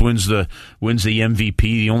Norris, wins the MVP.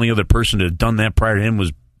 The only other person to have done that prior to him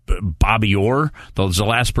was Bobby Orr. That was the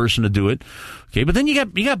last person to do it. Okay, but then you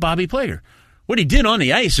got Bobby Plager. What he did on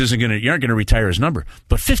the ice you aren't gonna retire his number.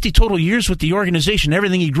 But 50 total years with the organization,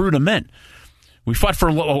 everything he grew to meant. We fought for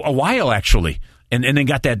a while actually, and then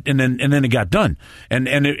got that, and then it got done. And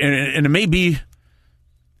it may be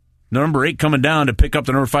number 8 coming down to pick up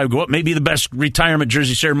the number 5, go up. May be the best retirement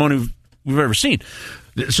jersey ceremony we've ever seen.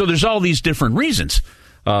 So there's all these different reasons.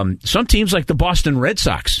 Some teams like the Boston Red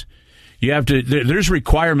Sox, you have to. There's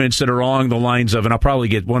requirements that are along the lines of, and I'll probably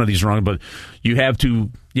get one of these wrong, but you have to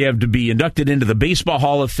be inducted into the Baseball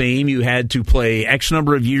Hall of Fame. You had to play X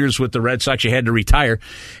number of years with the Red Sox. You had to retire,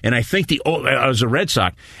 and I think I was a Red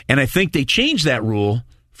Sox, and I think they changed that rule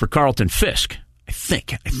for Carlton Fisk. I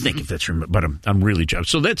think if that's but I'm really joking.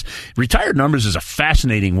 So that's retired numbers is a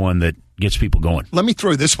fascinating one that gets people going. Let me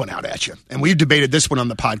throw this one out at you, and we've debated this one on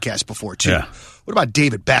the podcast before too. Yeah. What about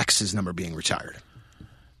David Beck's number being retired?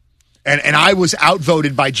 And I was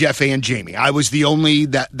outvoted by Jeff and Jamie. I was the only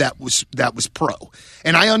that was pro.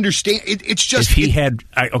 And I understand it's just if he had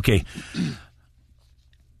okay.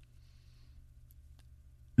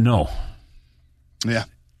 No. Yeah.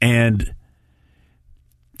 And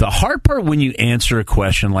the hard part when you answer a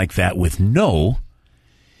question like that with no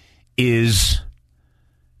is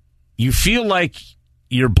you feel like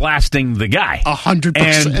you're blasting the guy.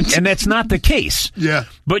 100%. And that's not the case. Yeah.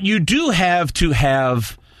 But you do have to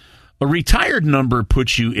have a retired number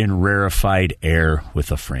puts you in rarefied air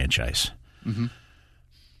with a franchise. Mm-hmm.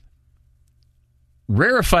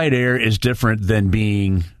 rarefied air is different than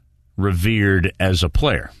being revered as a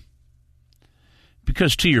player.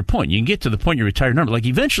 Because to your point, you can get to the point you retire number. Like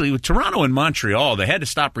eventually with Toronto and Montreal, they had to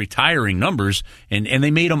stop retiring numbers, and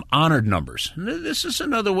they made them honored numbers. And this is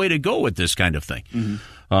another way to go with this kind of thing.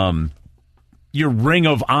 Mm-hmm. Your Ring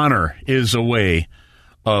of Honor is a way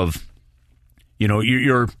of,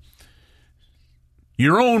 your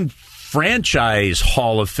own franchise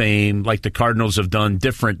Hall of Fame, like the Cardinals have done,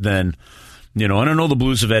 different than, and I know the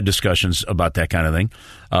Blues have had discussions about that kind of thing,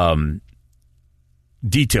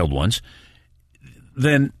 detailed ones.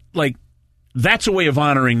 Then, like, that's a way of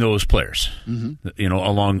honoring those players,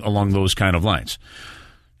 along those kind of lines.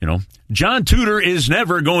 John Tudor is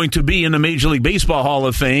never going to be in the Major League Baseball Hall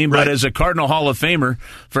of Fame, but as a Cardinal Hall of Famer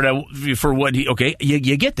for what he,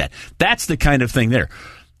 you get that. That's the kind of thing there.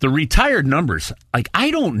 The retired numbers, like, I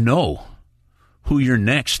don't know who your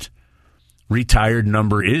next retired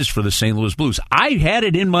number is for the St. Louis Blues. I had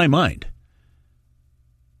it in my mind.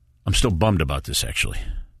 I'm still bummed about this, actually.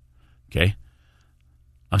 Okay?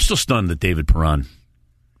 I'm still stunned that David Perron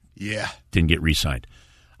didn't get re-signed.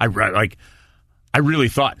 I really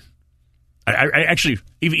thought. I actually,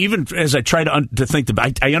 even as I try to think,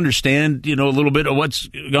 I understand, a little bit of what's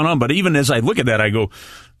going on, but even as I look at that, I go,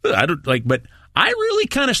 but I really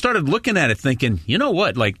kind of started looking at it thinking, you know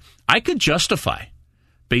what, like, I could justify,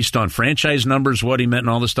 based on franchise numbers, what he meant and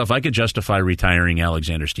all this stuff, I could justify retiring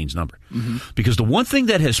Alexander Steen's number. Mm-hmm. Because the one thing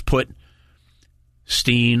that has put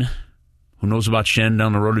Steen, who knows about Shen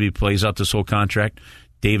down the road if he plays out this whole contract,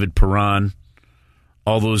 David Perron,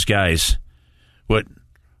 all those guys, what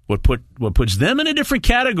puts them in a different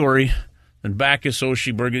category than Backus,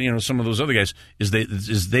 Oshie, Bergen, some of those other guys,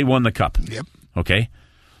 is they won the cup. Yep. Okay?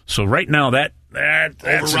 So right now that's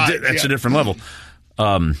a different level.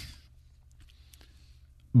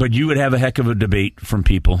 But you would have a heck of a debate from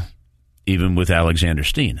people, even with Alexander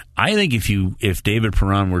Steen. I think if David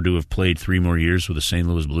Perron were to have played 3 more years with the St.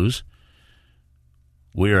 Louis Blues,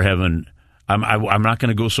 we are having. I'm not going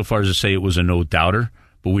to go so far as to say it was a no doubter,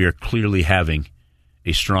 but we are clearly having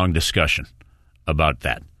a strong discussion about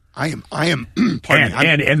that. I am.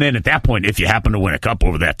 And then at that point, if you happen to win a cup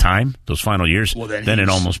over that time, those final years, then it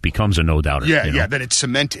almost becomes a no doubter. Yeah. Then it's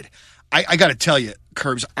cemented. I got to tell you,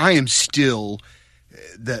 Curbs, I am still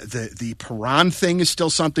the Perron thing is still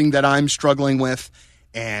something that I'm struggling with,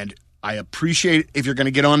 and I appreciate if you're going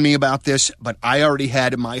to get on me about this, but I already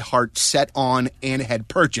had my heart set on and had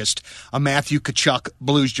purchased a Matthew Tkachuk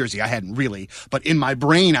Blues jersey. I hadn't really, but in my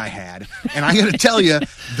brain I had. And I got to tell you,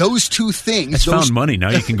 those two things. It's found money. Now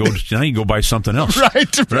you can go buy something else.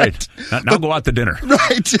 Right. Now go out to dinner.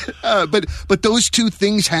 Right. But those two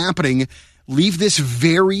things happening leave this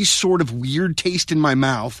very sort of weird taste in my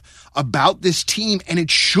mouth about this team, and it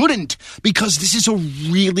shouldn't, because this is a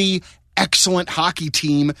really excellent hockey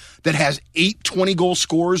team that has 8 20-goal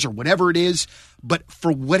scorers or whatever it is. But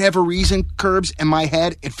for whatever reason, Curbs, in my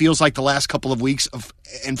head, it feels like the last couple of weeks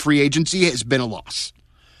in free agency has been a loss.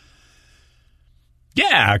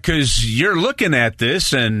 Yeah, because you're looking at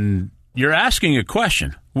this and you're asking a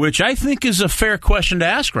question, which I think is a fair question to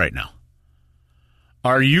ask right now.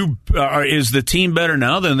 Is the team better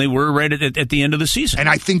now than they were right at the end of the season? And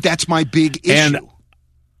I think that's my big issue. And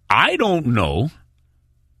I don't know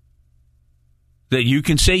that you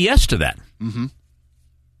can say yes to that. Mm-hmm.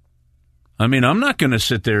 I mean, I'm not going to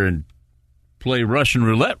sit there and play Russian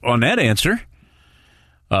roulette on that answer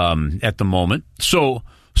at the moment. So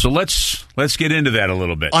let's get into that a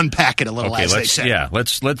little bit. Unpack it a little, as they say. Yeah,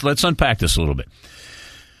 let's unpack this a little bit.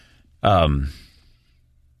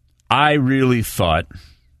 I really thought,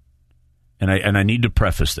 and I need to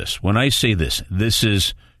preface this. When I say this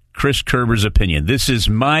is Chris Kerber's opinion. This is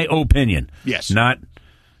my opinion. Yes. Not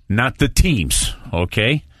the team's,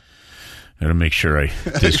 okay? Got to make sure I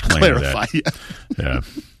disclaim that. Yeah.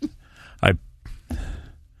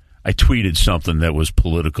 I tweeted something that was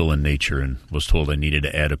political in nature and was told I needed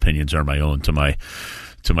to add opinions on my own to my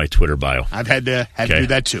Twitter bio. I've had to do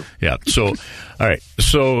that too. Yeah. So, all right.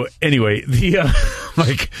 So anyway,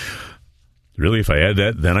 really, if I add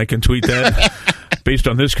that, then I can tweet that. Based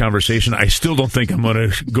on this conversation, I still don't think I'm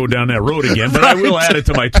going to go down that road again, but I will add it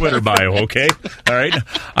to my Twitter bio, okay? All right?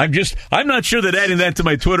 I'm not sure that adding that to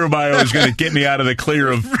my Twitter bio is going to get me out of the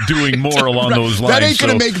clear of doing more along those lines. That ain't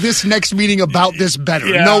going to make this next meeting about this better.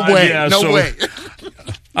 Yeah, no way. Yeah, no way.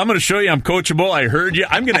 I'm going to show you I'm coachable. I heard you.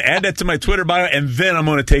 I'm going to add that to my Twitter bio, and then I'm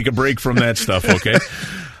going to take a break from that stuff, okay?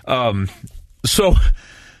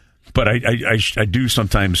 But I do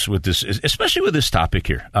sometimes with this, especially with this topic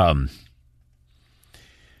here.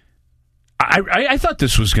 I thought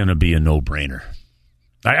this was going to be a no-brainer.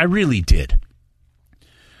 I really did.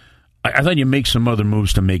 I thought you make some other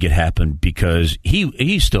moves to make it happen because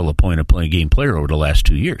he's still a point-of-game player over the last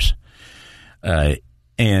 2 years.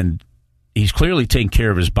 And he's clearly taking care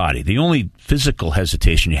of his body. The only physical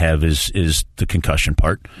hesitation you have is the concussion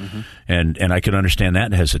part, and I could understand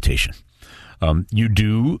that hesitation.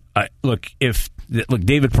 Look,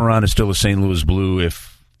 David Perron is still a St. Louis Blue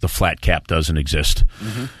if the flat cap doesn't exist,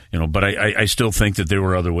 but I still think that there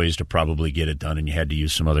were other ways to probably get it done, and you had to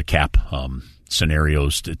use some other cap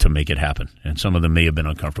scenarios to make it happen, and some of them may have been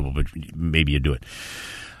uncomfortable, but maybe you do it.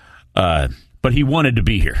 But he wanted to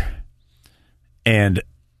be here, and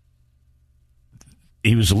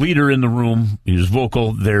he was a leader in the room. He was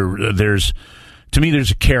vocal. There's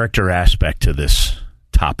a character aspect to this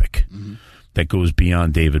topic that goes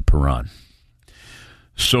beyond David Perron.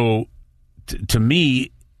 So, to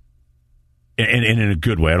me, and in a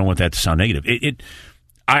good way, I don't want that to sound negative.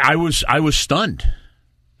 I was stunned,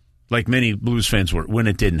 like many Blues fans were, when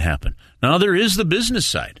it didn't happen. Now there is the business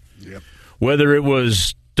side. Yep. Whether it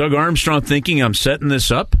was Doug Armstrong thinking I'm setting this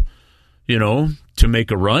up, to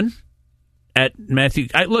make a run at Matthew.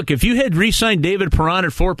 Look, if you had re-signed David Perron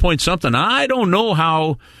at 4-point-something, I don't know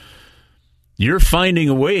how you're finding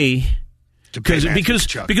a way because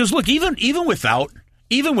look, even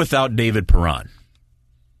without David Perron,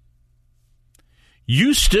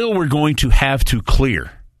 you still were going to have to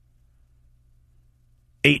clear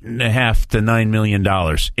 $8.5 to $9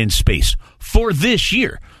 million in space for this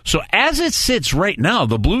year. So as it sits right now,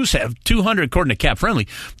 the Blues have according to Cap Friendly,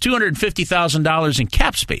 $250,000 in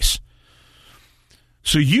cap space.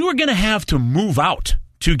 So you are going to have to move out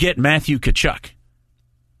to get Matthew Tkachuk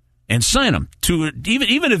and sign him to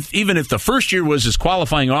even if the first year was his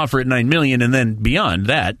qualifying offer at $9 million and then beyond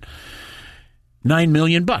that, $9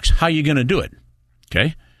 million. How are you going to do it?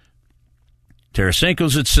 Okay,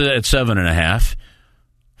 Tarasenko's at 7.5.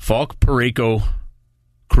 Falk, Parayko,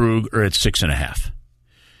 Krug are at 6.5.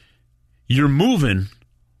 You're moving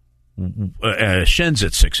Schen's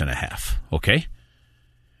at 6.5. Okay,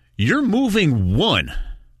 you're moving one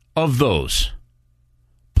of those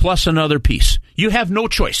plus another piece. You have no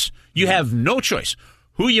choice. You have no choice.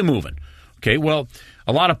 Who are you moving? Okay, well,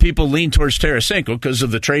 a lot of people lean towards Tarasenko because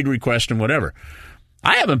of the trade request and whatever.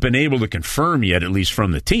 I haven't been able to confirm yet, at least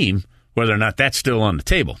from the team, whether or not that's still on the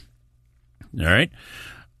table. All right?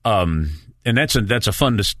 And that's a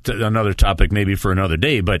fun another topic maybe for another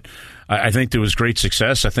day, but I think there was great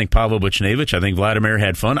success. I think Pavel Buchnevich, I think Vladimir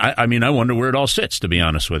had fun. I mean, I wonder where it all sits, to be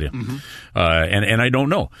honest with you. And I don't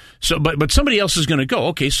know. So, but somebody else is going to go.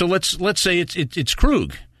 Okay, so let's say it's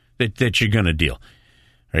Krug that you're going to deal.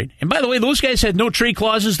 Right? And by the way, those guys had no trade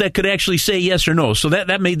clauses that could actually say yes or no, so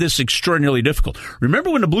that made this extraordinarily difficult. Remember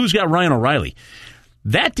when the Blues got Ryan O'Reilly?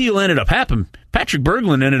 That deal ended up happening. Patrick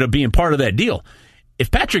Berglund ended up being part of that deal.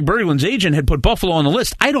 If Patrick Berglund's agent had put Buffalo on the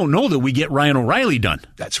list, I don't know that we get Ryan O'Reilly done.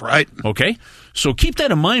 That's right. Okay? So keep that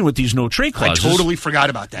in mind with these no trade clauses. I totally forgot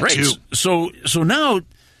about that, right. too. So now,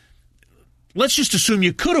 let's just assume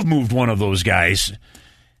you could have moved one of those guys.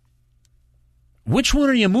 Which one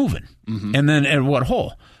are you moving? And then at what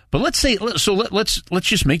hole? But let's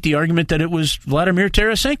just make the argument that it was Vladimir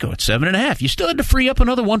Tarasenko at 7.5. You still had to free up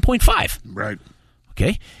another 1.5. Right.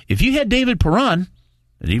 Okay? If you had David Perron,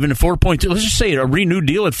 even at 4.2, let's just say a renewed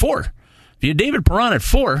deal at 4. If you had David Perron at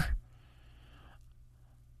 4,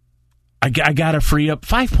 I got to free up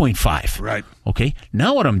 5.5. Right. Okay?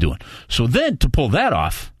 Now what I'm doing? So then to pull that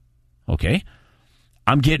off, okay,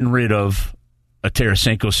 I'm getting rid of a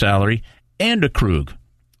Tarasenko salary and a Krug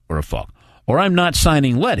or a Falk. Or I'm not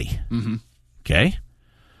signing Leddy. Okay?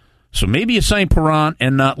 So maybe you sign Perron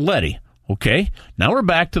and not Leddy. Okay? Now we're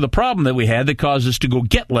back to the problem that we had that caused us to go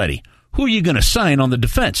get Leddy. Who are you going to sign on the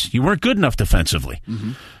defense? You weren't good enough defensively.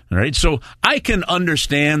 All right? So I can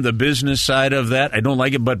understand the business side of that. I don't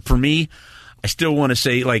like it, but for me, I still want to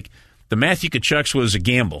say, like, the Matthew Tkachuks was a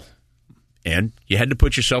gamble. And you had to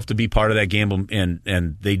put yourself to be part of that gamble,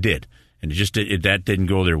 and they did. And that didn't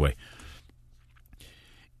go their way.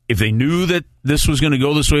 If they knew that this was going to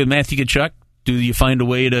go this way with Matthew Tkachuk, do you find a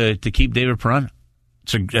way to keep David Perron?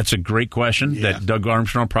 That's a great question that Doug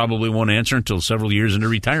Armstrong probably won't answer until several years into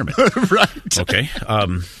retirement. Right. Okay.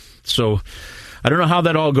 So I don't know how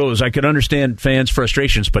that all goes. I could understand fans'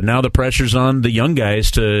 frustrations, but now the pressure's on the young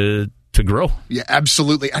guys to grow. Yeah,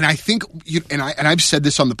 absolutely. And I think, and I've said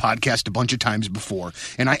this on the podcast a bunch of times before,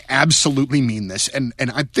 and I absolutely mean this. And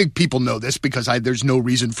I think people know this because there's no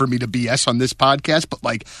reason for me to BS on this podcast, but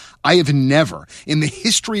like, I have never, in the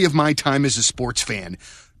history of my time as a sports fan,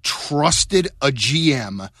 trusted a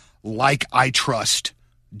GM like I trust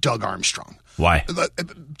Doug Armstrong. Why?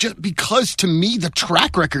 Just because, to me, the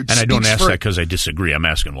track record and I don't speaks ask that because I disagree. I'm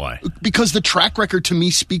asking why. Because the track record, to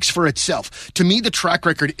me, speaks for itself. To me, the track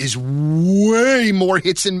record is way more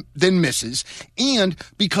hits than misses, and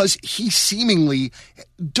because he seemingly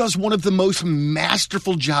does one of the most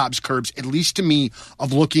masterful jobs, Curbs, at least to me,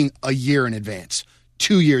 of looking a year in advance,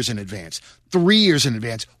 2 years in advance, 3 years in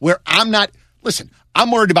advance, where I'm not... Listen,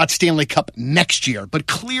 I'm worried about Stanley Cup next year, but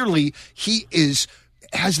clearly he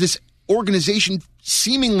has this organization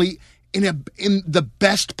seemingly in the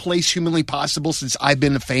best place humanly possible since I've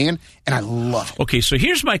been a fan, and I love it. Okay, so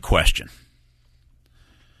here's my question.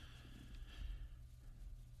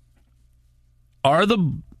 Are the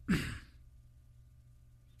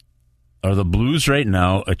Blues right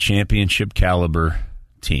now a championship caliber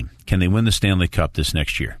team? Can they win the Stanley Cup this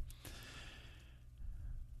next year?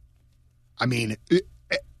 I mean,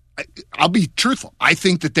 I'll be truthful. I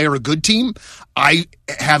think that they're a good team. I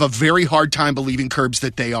have a very hard time believing, Curbs,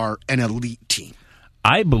 that they are an elite team.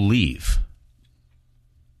 I believe.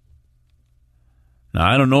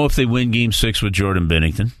 Now, I don't know if they win Game 6 with Jordan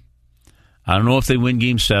Binnington. I don't know if they win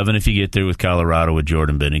Game 7 if you get there with Colorado with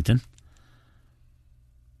Jordan Binnington.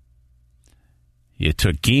 You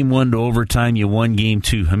took Game 1 to overtime. You won Game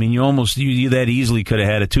 2. I mean, you that easily could have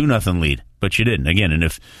had a 2-0 lead, but you didn't. Again, and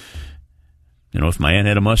if my aunt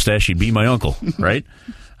had a mustache, she'd be my uncle, right?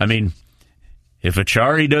 I mean, if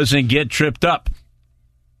Achari doesn't get tripped up,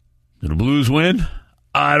 do the Blues win?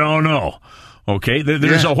 I don't know. Okay,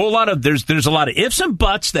 there's a whole lot of there's a lot of ifs and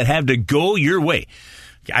buts that have to go your way.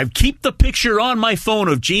 I keep the picture on my phone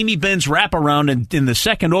of Jamie Benn's wraparound in the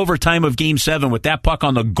second overtime of Game 7 with that puck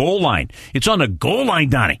on the goal line. It's on the goal line,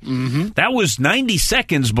 Donnie. Mm-hmm. That was 90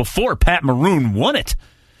 seconds before Pat Maroon won it.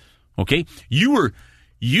 Okay, you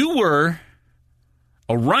were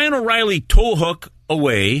a Ryan O'Reilly toe hook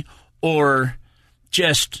away, or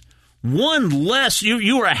just one less.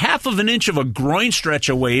 You were a half of an inch of a groin stretch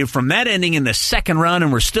away from that ending in the second round,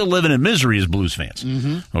 and we're still living in misery as Blues fans.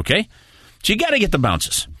 Mm-hmm. Okay? So you got to get the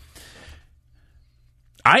bounces.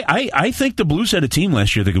 I think the Blues had a team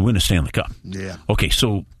last year that could win a Stanley Cup. Yeah. Okay,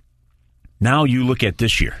 so now you look at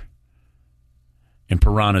this year, and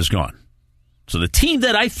Piranha's gone. So the team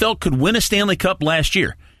that I felt could win a Stanley Cup last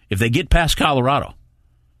year, if they get past Colorado,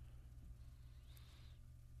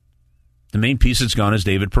 the main piece that's gone is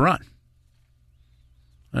David Perron.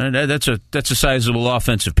 That's a sizable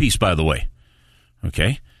offensive piece, by the way.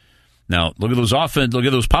 Okay. Now look at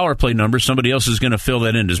those power play numbers. Somebody else is going to fill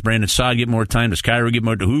that in. Does Brandon Saad get more time? Does Cairo get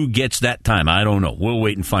more? Who gets that time? I don't know. We'll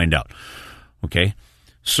wait and find out. Okay.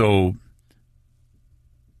 So,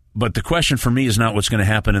 but the question for me is not what's going to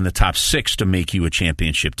happen in the top 6 to make you a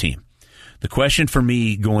championship team. The question for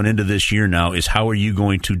me going into this year now is, how are you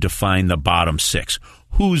going to define the bottom 6?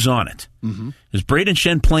 Who's on it? Mm-hmm. Is Braden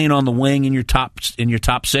Shen playing on the wing in your top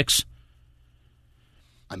 6?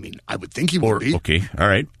 I mean, I would think he would be. Okay, all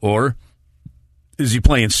right. Or is he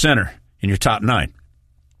playing center in your top 9?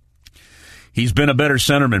 He's been a better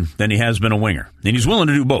centerman than he has been a winger, and he's willing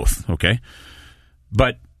to do both. Okay,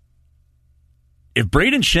 but if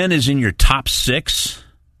Braden Shen is in your top 6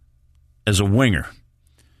 as a winger,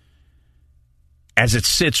 as it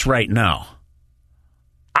sits right now,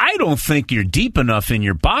 I don't think you're deep enough in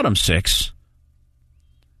your bottom 6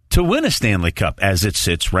 to win a Stanley Cup as it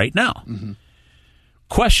sits right now. Mm-hmm.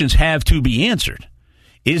 Questions have to be answered.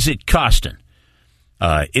 Is it Kostin?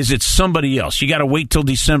 Is it somebody else? You got to wait till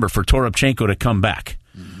December for Toropchenko to come back.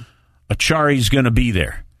 Mm-hmm. Achari's going to be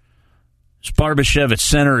there. Is Barbashev at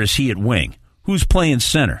center? Or is he at wing? Who's playing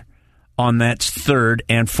center on that 3rd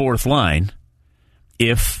and 4th line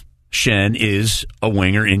if Shen is a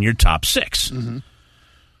winger in your top 6? Mm-hmm.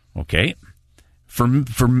 Okay.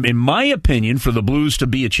 In my opinion, for the Blues to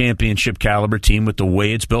be a championship caliber team with the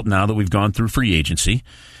way it's built now that we've gone through free agency,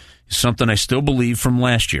 is something I still believe from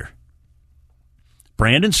last year.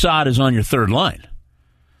 Brandon Saad is on your 3rd line.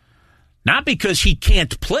 Not because he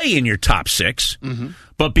can't play in your top 6, mm-hmm.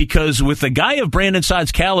 but because with a guy of Brandon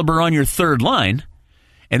Saad's caliber on your 3rd line,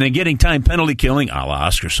 and then getting time penalty killing, a la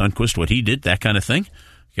Oscar Sundqvist, what he did, that kind of thing,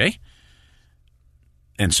 okay?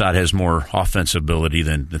 And Saad has more offensive ability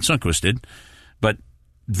than Sundqvist did. But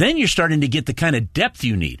then you're starting to get the kind of depth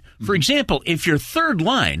you need. For example, if your 3rd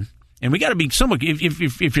line, and we got to be somewhat, if your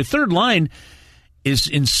 3rd line is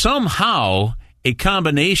in somehow a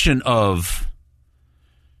combination of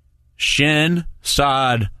Shen,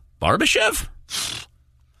 Saad, Barbashev,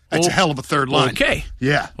 that's a hell of a 3rd line. Okay.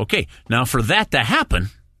 Yeah. Okay. Now for that to happen,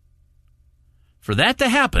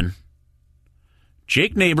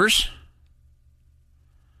 Jake Neighbors,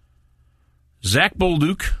 Zach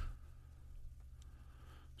Bolduc,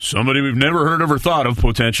 somebody we've never heard of or thought of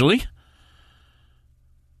potentially,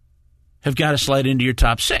 have got to slide into your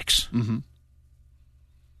top 6. Mm-hmm.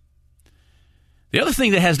 The other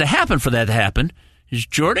thing that has to happen for that to happen is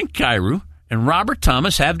Jordan Kyrou and Robert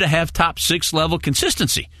Thomas have to have top 6 level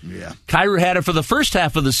consistency. Yeah. Kyrou had it for the first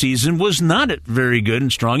half of the season, was not very good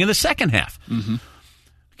and strong in the second half. Mm-hmm.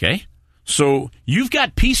 Okay? So you've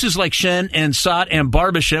got pieces like Shen and Saad and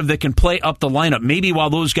Barbashev that can play up the lineup, maybe while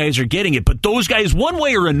those guys are getting it. But those guys, one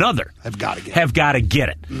way or another, have got to get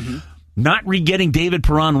it. Mm-hmm. Not getting David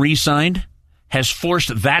Perron re-signed has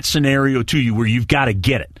forced that scenario to you where you've got to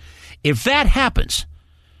get it. If that happens,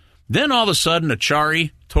 then all of a sudden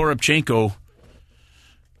Achari, Toropchenko,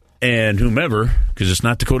 and whomever, because it's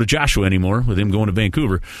not Dakota Joshua anymore with him going to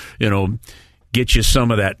Vancouver, get you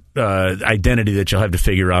some of that identity that you'll have to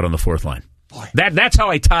figure out on the fourth line. Boy. That's how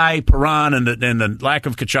I tie Perron and the lack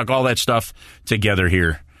of Tkachuk, all that stuff together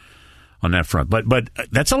here on that front. But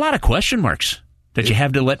that's a lot of question marks that you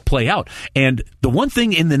have to let play out. And the one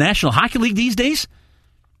thing in the National Hockey League these days,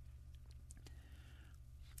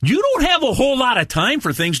 you don't have a whole lot of time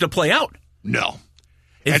for things to play out. No.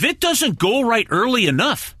 If it doesn't go right early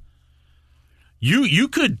enough, you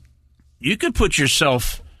could put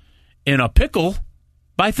yourself in a pickle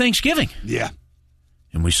by Thanksgiving. Yeah.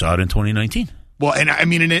 And we saw it in 2019. Well, and I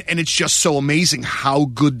mean, and it's just so amazing how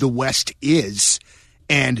good the West is.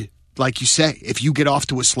 And like you say, if you get off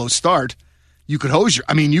to a slow start, you could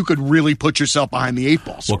you could really put yourself behind the 8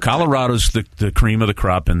 ball. Well, Colorado's the cream of the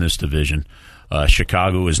crop in this division.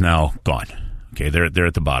 Chicago is now gone. Okay, they're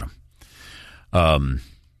at the bottom.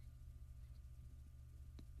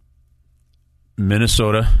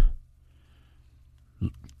 Minnesota,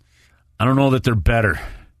 I don't know that they're better,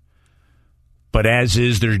 but as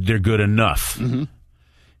is, they're good enough. Mm-hmm.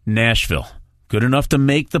 Nashville, good enough to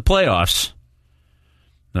make the playoffs.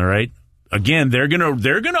 All right. Again, they're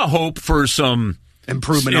gonna hope for some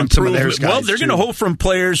improvement on some of their guys. Well, they're gonna hope from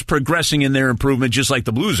players progressing in their improvement, just like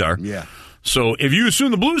the Blues are. Yeah. So if you assume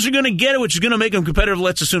the Blues are going to get it, which is going to make them competitive,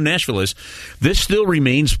 let's assume Nashville is. This still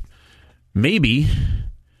remains maybe.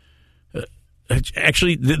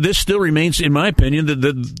 Actually, this still remains, in my opinion,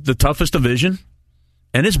 the toughest division,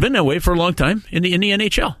 and it's been that way for a long time in the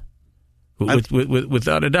NHL,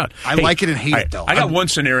 without a doubt. I like it and hate it, though. I got one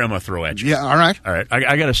scenario I'm going to throw at you. Yeah, all right. All right,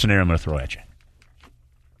 I got a scenario I'm going to throw at you.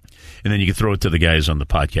 And then you can throw it to the guys on the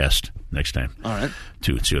podcast next time. All right.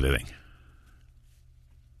 Too, and see what they think.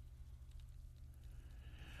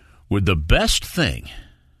 Would the best thing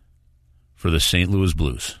for the St. Louis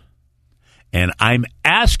Blues, and I'm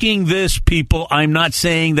asking this, people, I'm not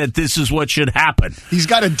saying that this is what should happen. He's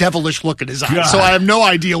got a devilish look in his eyes, so I have no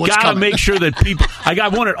idea what's coming. Got to make sure that people, I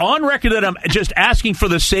want it on record that I'm just asking for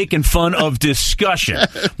the sake and fun of discussion.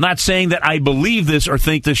 Not saying that I believe this or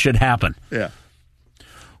think this should happen. Yeah.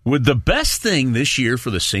 Would the best thing this year for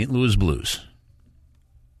the St. Louis Blues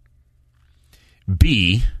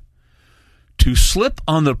be to slip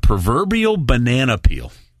on the proverbial banana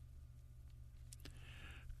peel,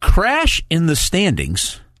 crash in the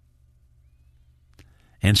standings,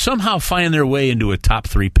 and somehow find their way into a top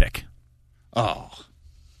 3 pick? Oh,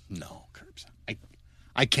 no, Curbs.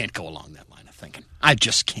 I can't go along that line of thinking. I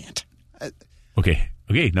just can't. Okay,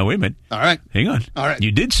 now wait a minute. All right. Hang on. All right.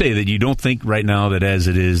 You did say that you don't think right now that as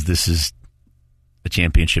it is, this is a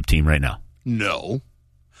championship team right now. No.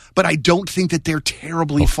 But I don't think that they're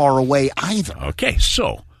terribly far away either. Okay,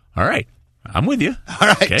 so, all right. I'm with you. All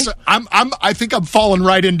right. Okay. So I think I'm falling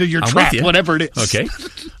right into your trap, whatever it is. Okay.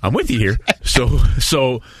 I'm with you here.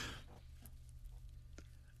 So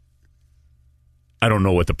I don't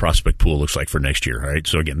know what the prospect pool looks like for next year, all right?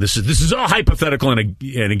 So again, this is all hypothetical, and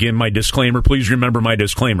again, my disclaimer, please remember my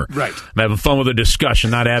disclaimer. Right. I'm having fun with a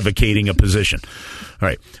discussion, not advocating a position. All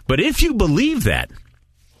right. But if you believe that,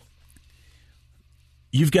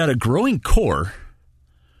 you've got a growing core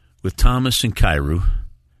with Thomas and Kyrou,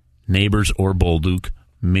 Neighbors or Bolduc,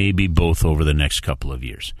 maybe both over the next couple of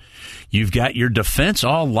years. You've got your defense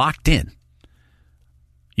all locked in.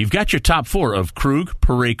 You've got your top 4 of Krug,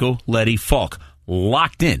 Parayko, Leddy, Falk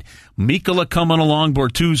locked in. Mikkola coming along,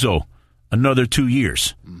 Bortuzzo, another 2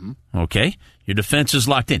 years. Mm-hmm. Okay? Your defense is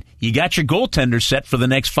locked in. You got your goaltender set for the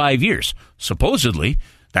next 5 years. Supposedly,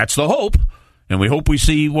 that's the hope. And we hope we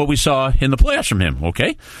see what we saw in the playoffs from him,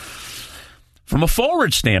 okay? From a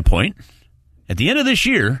forward standpoint, at the end of this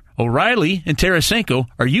year, O'Reilly and Tarasenko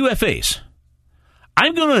are UFAs.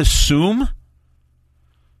 I'm going to assume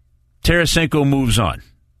Tarasenko moves on.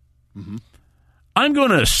 Mm-hmm. I'm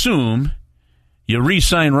going to assume you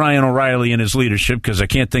re-sign Ryan O'Reilly and his leadership, because I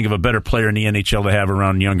can't think of a better player in the NHL to have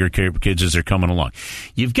around younger kids as they're coming along.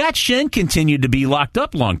 You've got Shen continued to be locked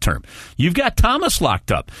up long term. You've got Thomas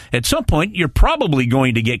locked up. At some point, you're probably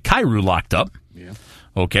going to get Kyrou locked up. Yeah.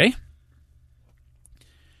 Okay?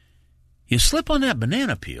 You slip on that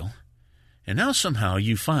banana peel, and now somehow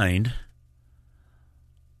you find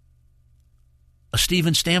a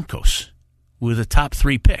Steven Stamkos with a top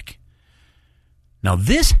 3 pick. Now,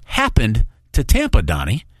 this happened to Tampa,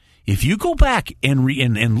 Donnie. If you go back and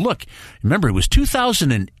look, remember, it was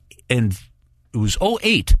 2000 and it was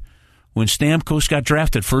 2008 when Stamkos got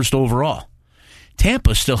drafted first overall.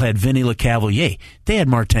 Tampa still had Vinny LeCavalier. They had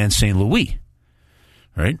Martin St. Louis.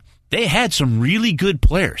 Right? They had some really good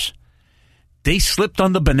players. They slipped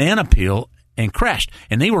on the banana peel and crashed.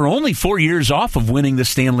 And they were only 4 years off of winning the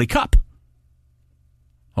Stanley Cup.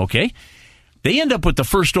 Okay? They end up with the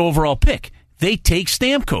first overall pick. They take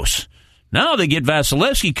Stamkos. Now they get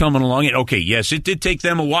Vasilevsky coming along. And okay, yes, it did take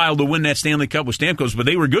them a while to win that Stanley Cup with Stamkos, but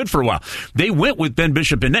they were good for a while. They went with Ben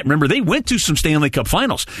Bishop and net. Remember, they went to some Stanley Cup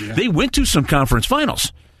finals. Yeah. They went to some conference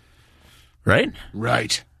finals. Right?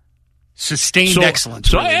 Right. Sustained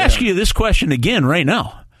excellence. So I ask you this question again right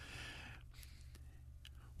now.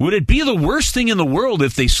 Would it be the worst thing in the world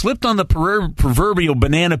if they slipped on the proverbial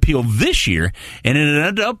banana peel this year and it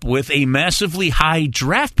ended up with a massively high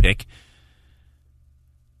draft pick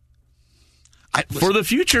for the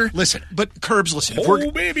future? Listen, but Curbs, listen.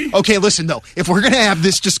 Baby. Okay, listen, though. If we're going to have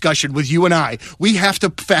this discussion with you and I, we have to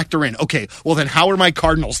factor in, okay, well then how are my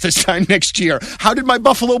Cardinals this time next year? How did my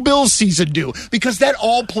Buffalo Bills season do? Because that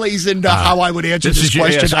all plays into how I would answer this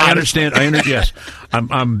question. Yes, I understand. Yes.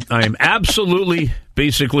 I'm absolutely,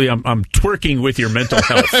 basically, I'm twerking with your mental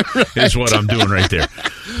health is what I'm doing right there.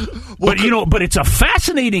 But, but it's a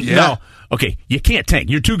fascinating, okay, you can't tank.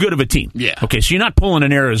 You're too good of a team. Yeah. Okay, so you're not pulling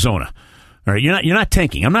an Arizona. All right, you're not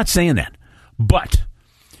tanking. I'm not saying that. But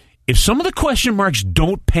if some of the question marks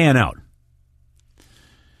don't pan out,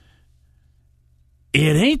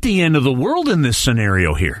 it ain't the end of the world in this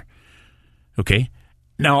scenario here. Okay?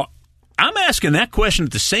 Now, I'm asking that question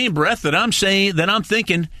at the same breath that I'm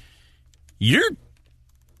thinking you're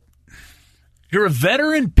a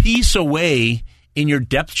veteran piece away in your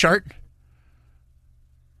depth chart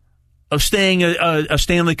of staying a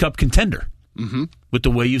Stanley Cup contender. Mm-hmm. With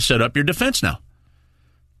the way you've set up your defense now.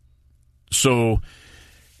 So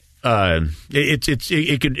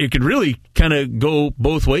it could really kind of go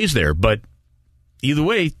both ways there. But either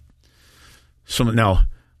way, now,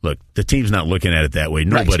 look, the team's not looking at it that way.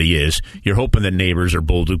 Nobody is. You're hoping that Neighbors or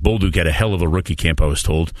Bolduc. Bolduc had a hell of a rookie camp, I was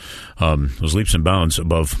told. Was leaps and bounds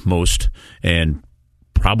above most and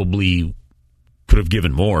probably could have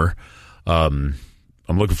given more.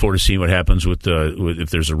 I'm looking forward to seeing what happens with if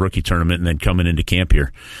there's a rookie tournament and then coming into camp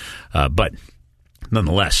here. But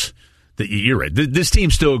nonetheless, you're right. This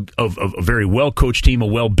team's still a very well-coached team, a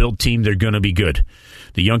well-built team. They're going to be good.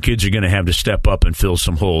 The young kids are going to have to step up and fill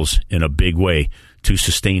some holes in a big way to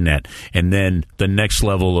sustain that. And then the next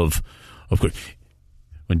level of course,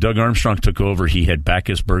 when Doug Armstrong took over, he had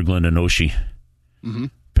Backus, Berglund, and Oshie,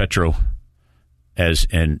 Petro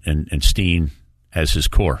and Steen as his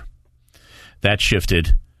core. That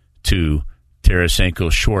shifted to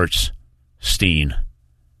Tarasenko, Schwartz, Steen,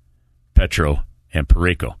 Petro, and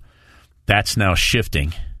Parayko. That's now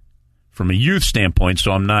shifting from a youth standpoint.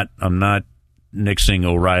 So I'm not nixing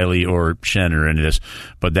O'Reilly or Schenn into this,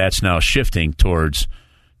 but that's now shifting towards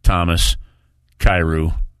Thomas,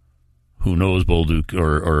 Kyrou, who knows Bolduc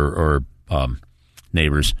or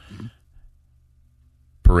Neighbors,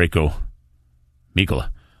 Parayko,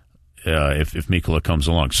 Mikkola, if Mikkola comes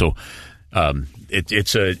along. So.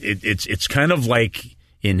 It's kind of like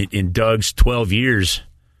in Doug's 12 years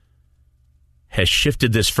has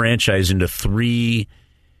shifted this franchise into 3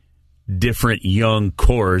 different young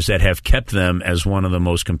cores that have kept them as one of the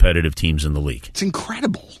most competitive teams in the league. It's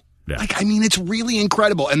incredible. Yeah. It's really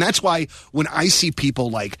incredible. And that's why when I see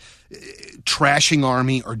people trashing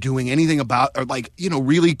Army or doing anything about, or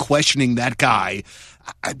really questioning that guy,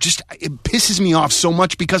 it pisses me off so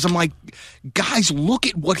much because I'm like, guys, look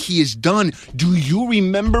at what he has done. Do you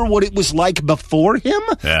remember what it was like before him?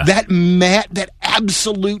 Yeah. That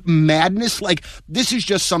absolute madness. This is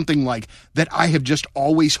just something that I have just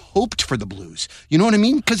always hoped for the Blues. You know what I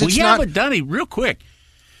mean? Because it's not. But Donnie, real quick,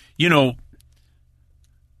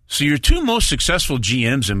 so your 2 most successful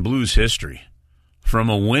GMs in Blues history, from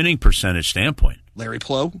a winning percentage standpoint, Larry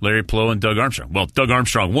Plow and Doug Armstrong. Well, Doug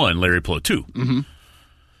Armstrong 1, Larry Plow 2. Mm-hmm.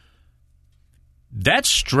 That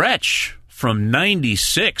stretch from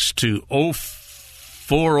 96 to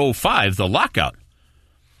 04-05, the lockout,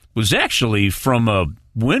 was actually, from a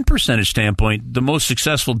win percentage standpoint, the most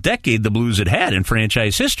successful decade the Blues had in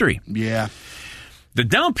franchise history. Yeah. The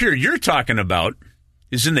down period you're talking about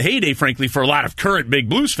is in the heyday, frankly, for a lot of current big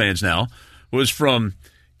Blues fans now, was from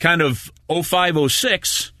kind of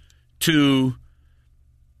 05-06 to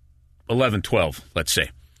 11-12, let's say.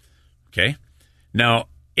 Okay? Now,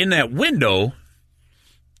 in that window,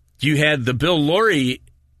 you had the Bill Laurie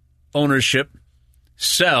ownership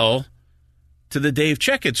sell to the Dave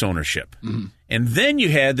Checketts ownership. Mm-hmm. And then you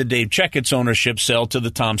had the Dave Checketts ownership sell to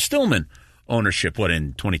the Tom Stillman ownership,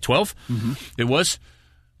 in 2012? Mm-hmm. It was?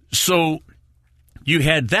 So you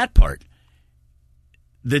had that part.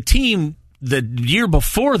 The team, the year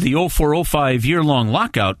before the 04-05 year-long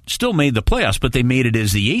lockout, still made the playoffs, but they made it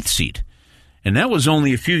as the 8th seed. And that was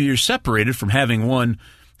only a few years separated from having won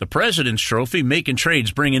the President's Trophy, making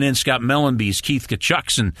trades, bringing in Scott Mellenby's, Keith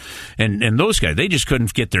Kachucks, and those guys. They just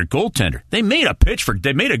couldn't get their goaltender. They made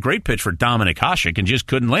a great pitch for Dominik Hasek and just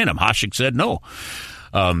couldn't land him. Hasek said no.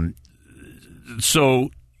 So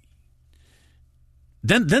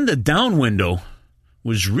then the down window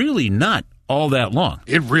was really not all that long.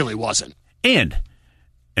 It really wasn't. And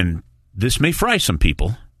this may fry some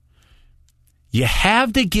people. You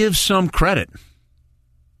have to give some credit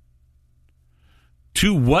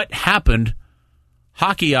to what happened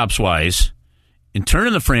hockey ops-wise in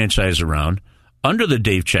turning the franchise around under the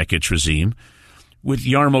Dave Checketts regime with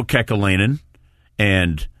Jarmo Kekalainen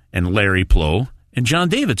and Larry Plow and John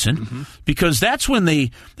Davidson, because that's when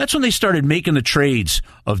they started making the trades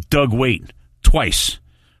of Doug Weight twice,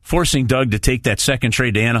 forcing Doug to take that second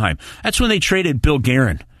trade to Anaheim. That's when they traded Bill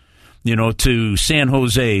Guerin, to San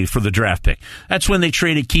Jose for the draft pick. That's when they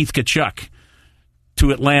traded Keith Kachuk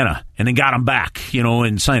to Atlanta and then got him back,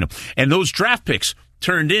 and signed him. And those draft picks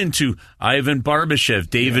turned into Ivan Barbashev,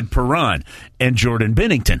 David Perron, and Jordan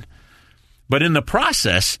Binnington. But in the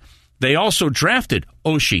process, they also drafted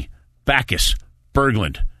Oshie, Backus,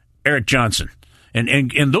 Berglund, Eric Johnson.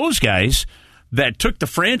 And those guys that took the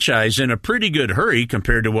franchise in a pretty good hurry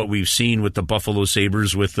compared to what we've seen with the Buffalo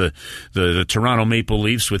Sabres, with the Toronto Maple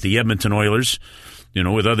Leafs, with the Edmonton Oilers,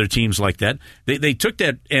 with other teams like that. They took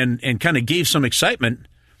that and kind of gave some excitement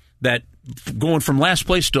that going from last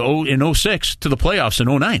place in 06 to the playoffs in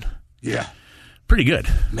 09. Yeah. Pretty good.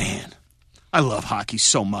 Man, I love hockey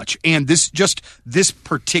so much. And this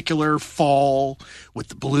particular fall with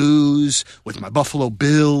the Blues, with my Buffalo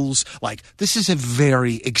Bills, this is a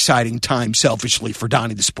very exciting time, selfishly, for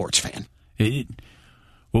Donnie the sports fan.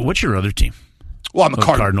 Well, what's your other team? Well, I'm a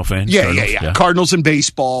Cardinal fan. Yeah. Cardinals in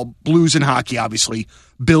baseball, Blues in hockey, obviously,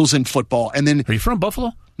 Bills in football. And then, are you from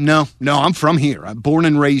Buffalo? No, I'm from here. I'm born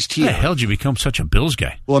and raised here. How the hell did you become such a Bills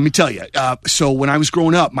guy? Well, let me tell you. So when I was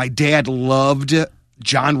growing up, my dad loved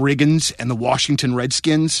John Riggins and the Washington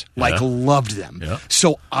Redskins, loved them. Yeah.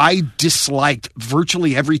 So I disliked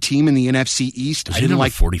virtually every team in the NFC East. I didn't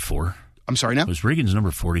like 44. I'm sorry now? Was Riggins number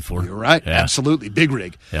 44? You're right. Yeah. Absolutely. Big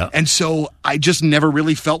rig. Yeah. And so I just never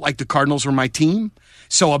really felt like the Cardinals were my team.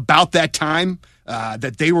 So about that time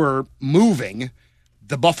that they were moving,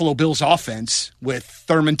 the Buffalo Bills offense with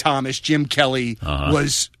Thurman Thomas, Jim Kelly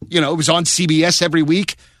was, it was on CBS every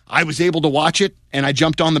week. I was able to watch it, and I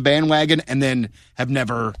jumped on the bandwagon, and then have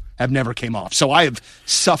never came off. So I have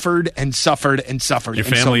suffered and suffered and suffered. Your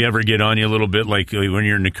family ever get on you a little bit, like when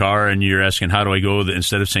you're in the car and you're asking, how do I go?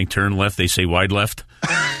 Instead of saying turn left, they say wide left?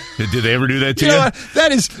 Did they ever do that to you?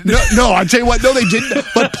 That is no. I'll tell you what. No, they didn't.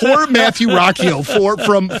 But poor Matthew Rocchio for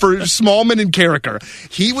Smallman and Carricker,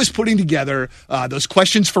 he was putting together those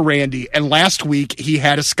questions for Randy, and last week he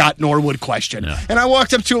had a Scott Norwood question, and I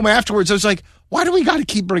walked up to him afterwards. I was like, why do we got to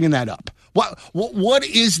keep bringing that up? What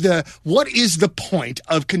is the point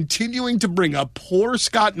of continuing to bring up poor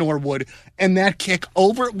Scott Norwood and that kick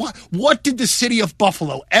over? What did the city of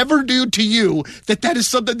Buffalo ever do to you that is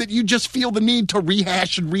something that you just feel the need to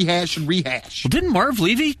rehash and rehash and rehash? Well, didn't Marv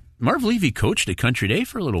Levy coached at Country Day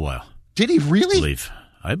for a little while? Did he really?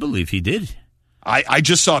 I believe he did. I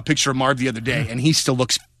just saw a picture of Marv the other day, and he still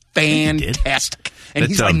looks fantastic. And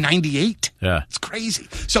he's like 98. Yeah. It's crazy.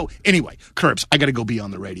 So anyway, Curbs, I got to go be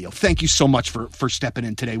on the radio. Thank you so much for stepping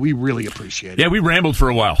in today. We really appreciate it. Yeah, we rambled for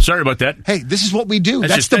a while. Sorry about that. Hey, this is what we do.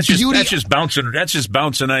 That's just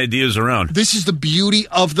bouncing ideas around. This is the beauty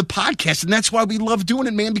of the podcast, and that's why we love doing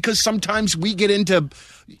it, man, because sometimes we get into,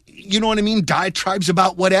 you know what I mean, diatribes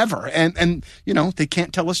about whatever. And they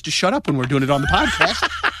can't tell us to shut up when we're doing it on the podcast.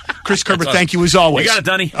 Chris Kerber, thank you as always. You got it,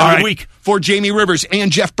 Donnie. Have a good week. For Jamie Rivers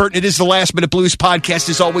and Jeff Burton, it is the Last Minute Blues podcast.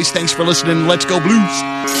 As always, thanks for listening. Let's go Blues.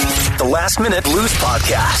 The Last Minute Blues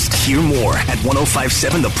podcast. Hear more at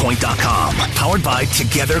 1057thepoint.com. Powered by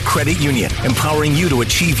Together Credit Union. Empowering you to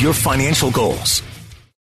achieve your financial goals.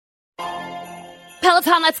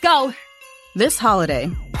 Peloton, let's go. This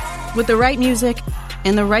holiday, with the right music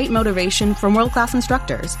and the right motivation from world-class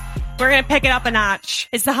instructors, we're going to pick it up a notch.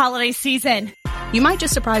 It's the holiday season. You might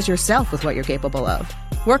just surprise yourself with what you're capable of.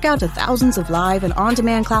 Work out to thousands of live and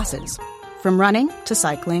on-demand classes, from running to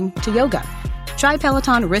cycling to yoga. Try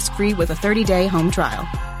Peloton risk-free with a 30-day home trial.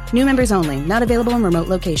 New members only. Not available in remote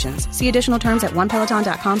locations. See additional terms at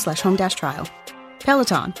onepeloton.com/home-trial.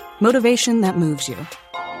 Peloton. Motivation that moves you.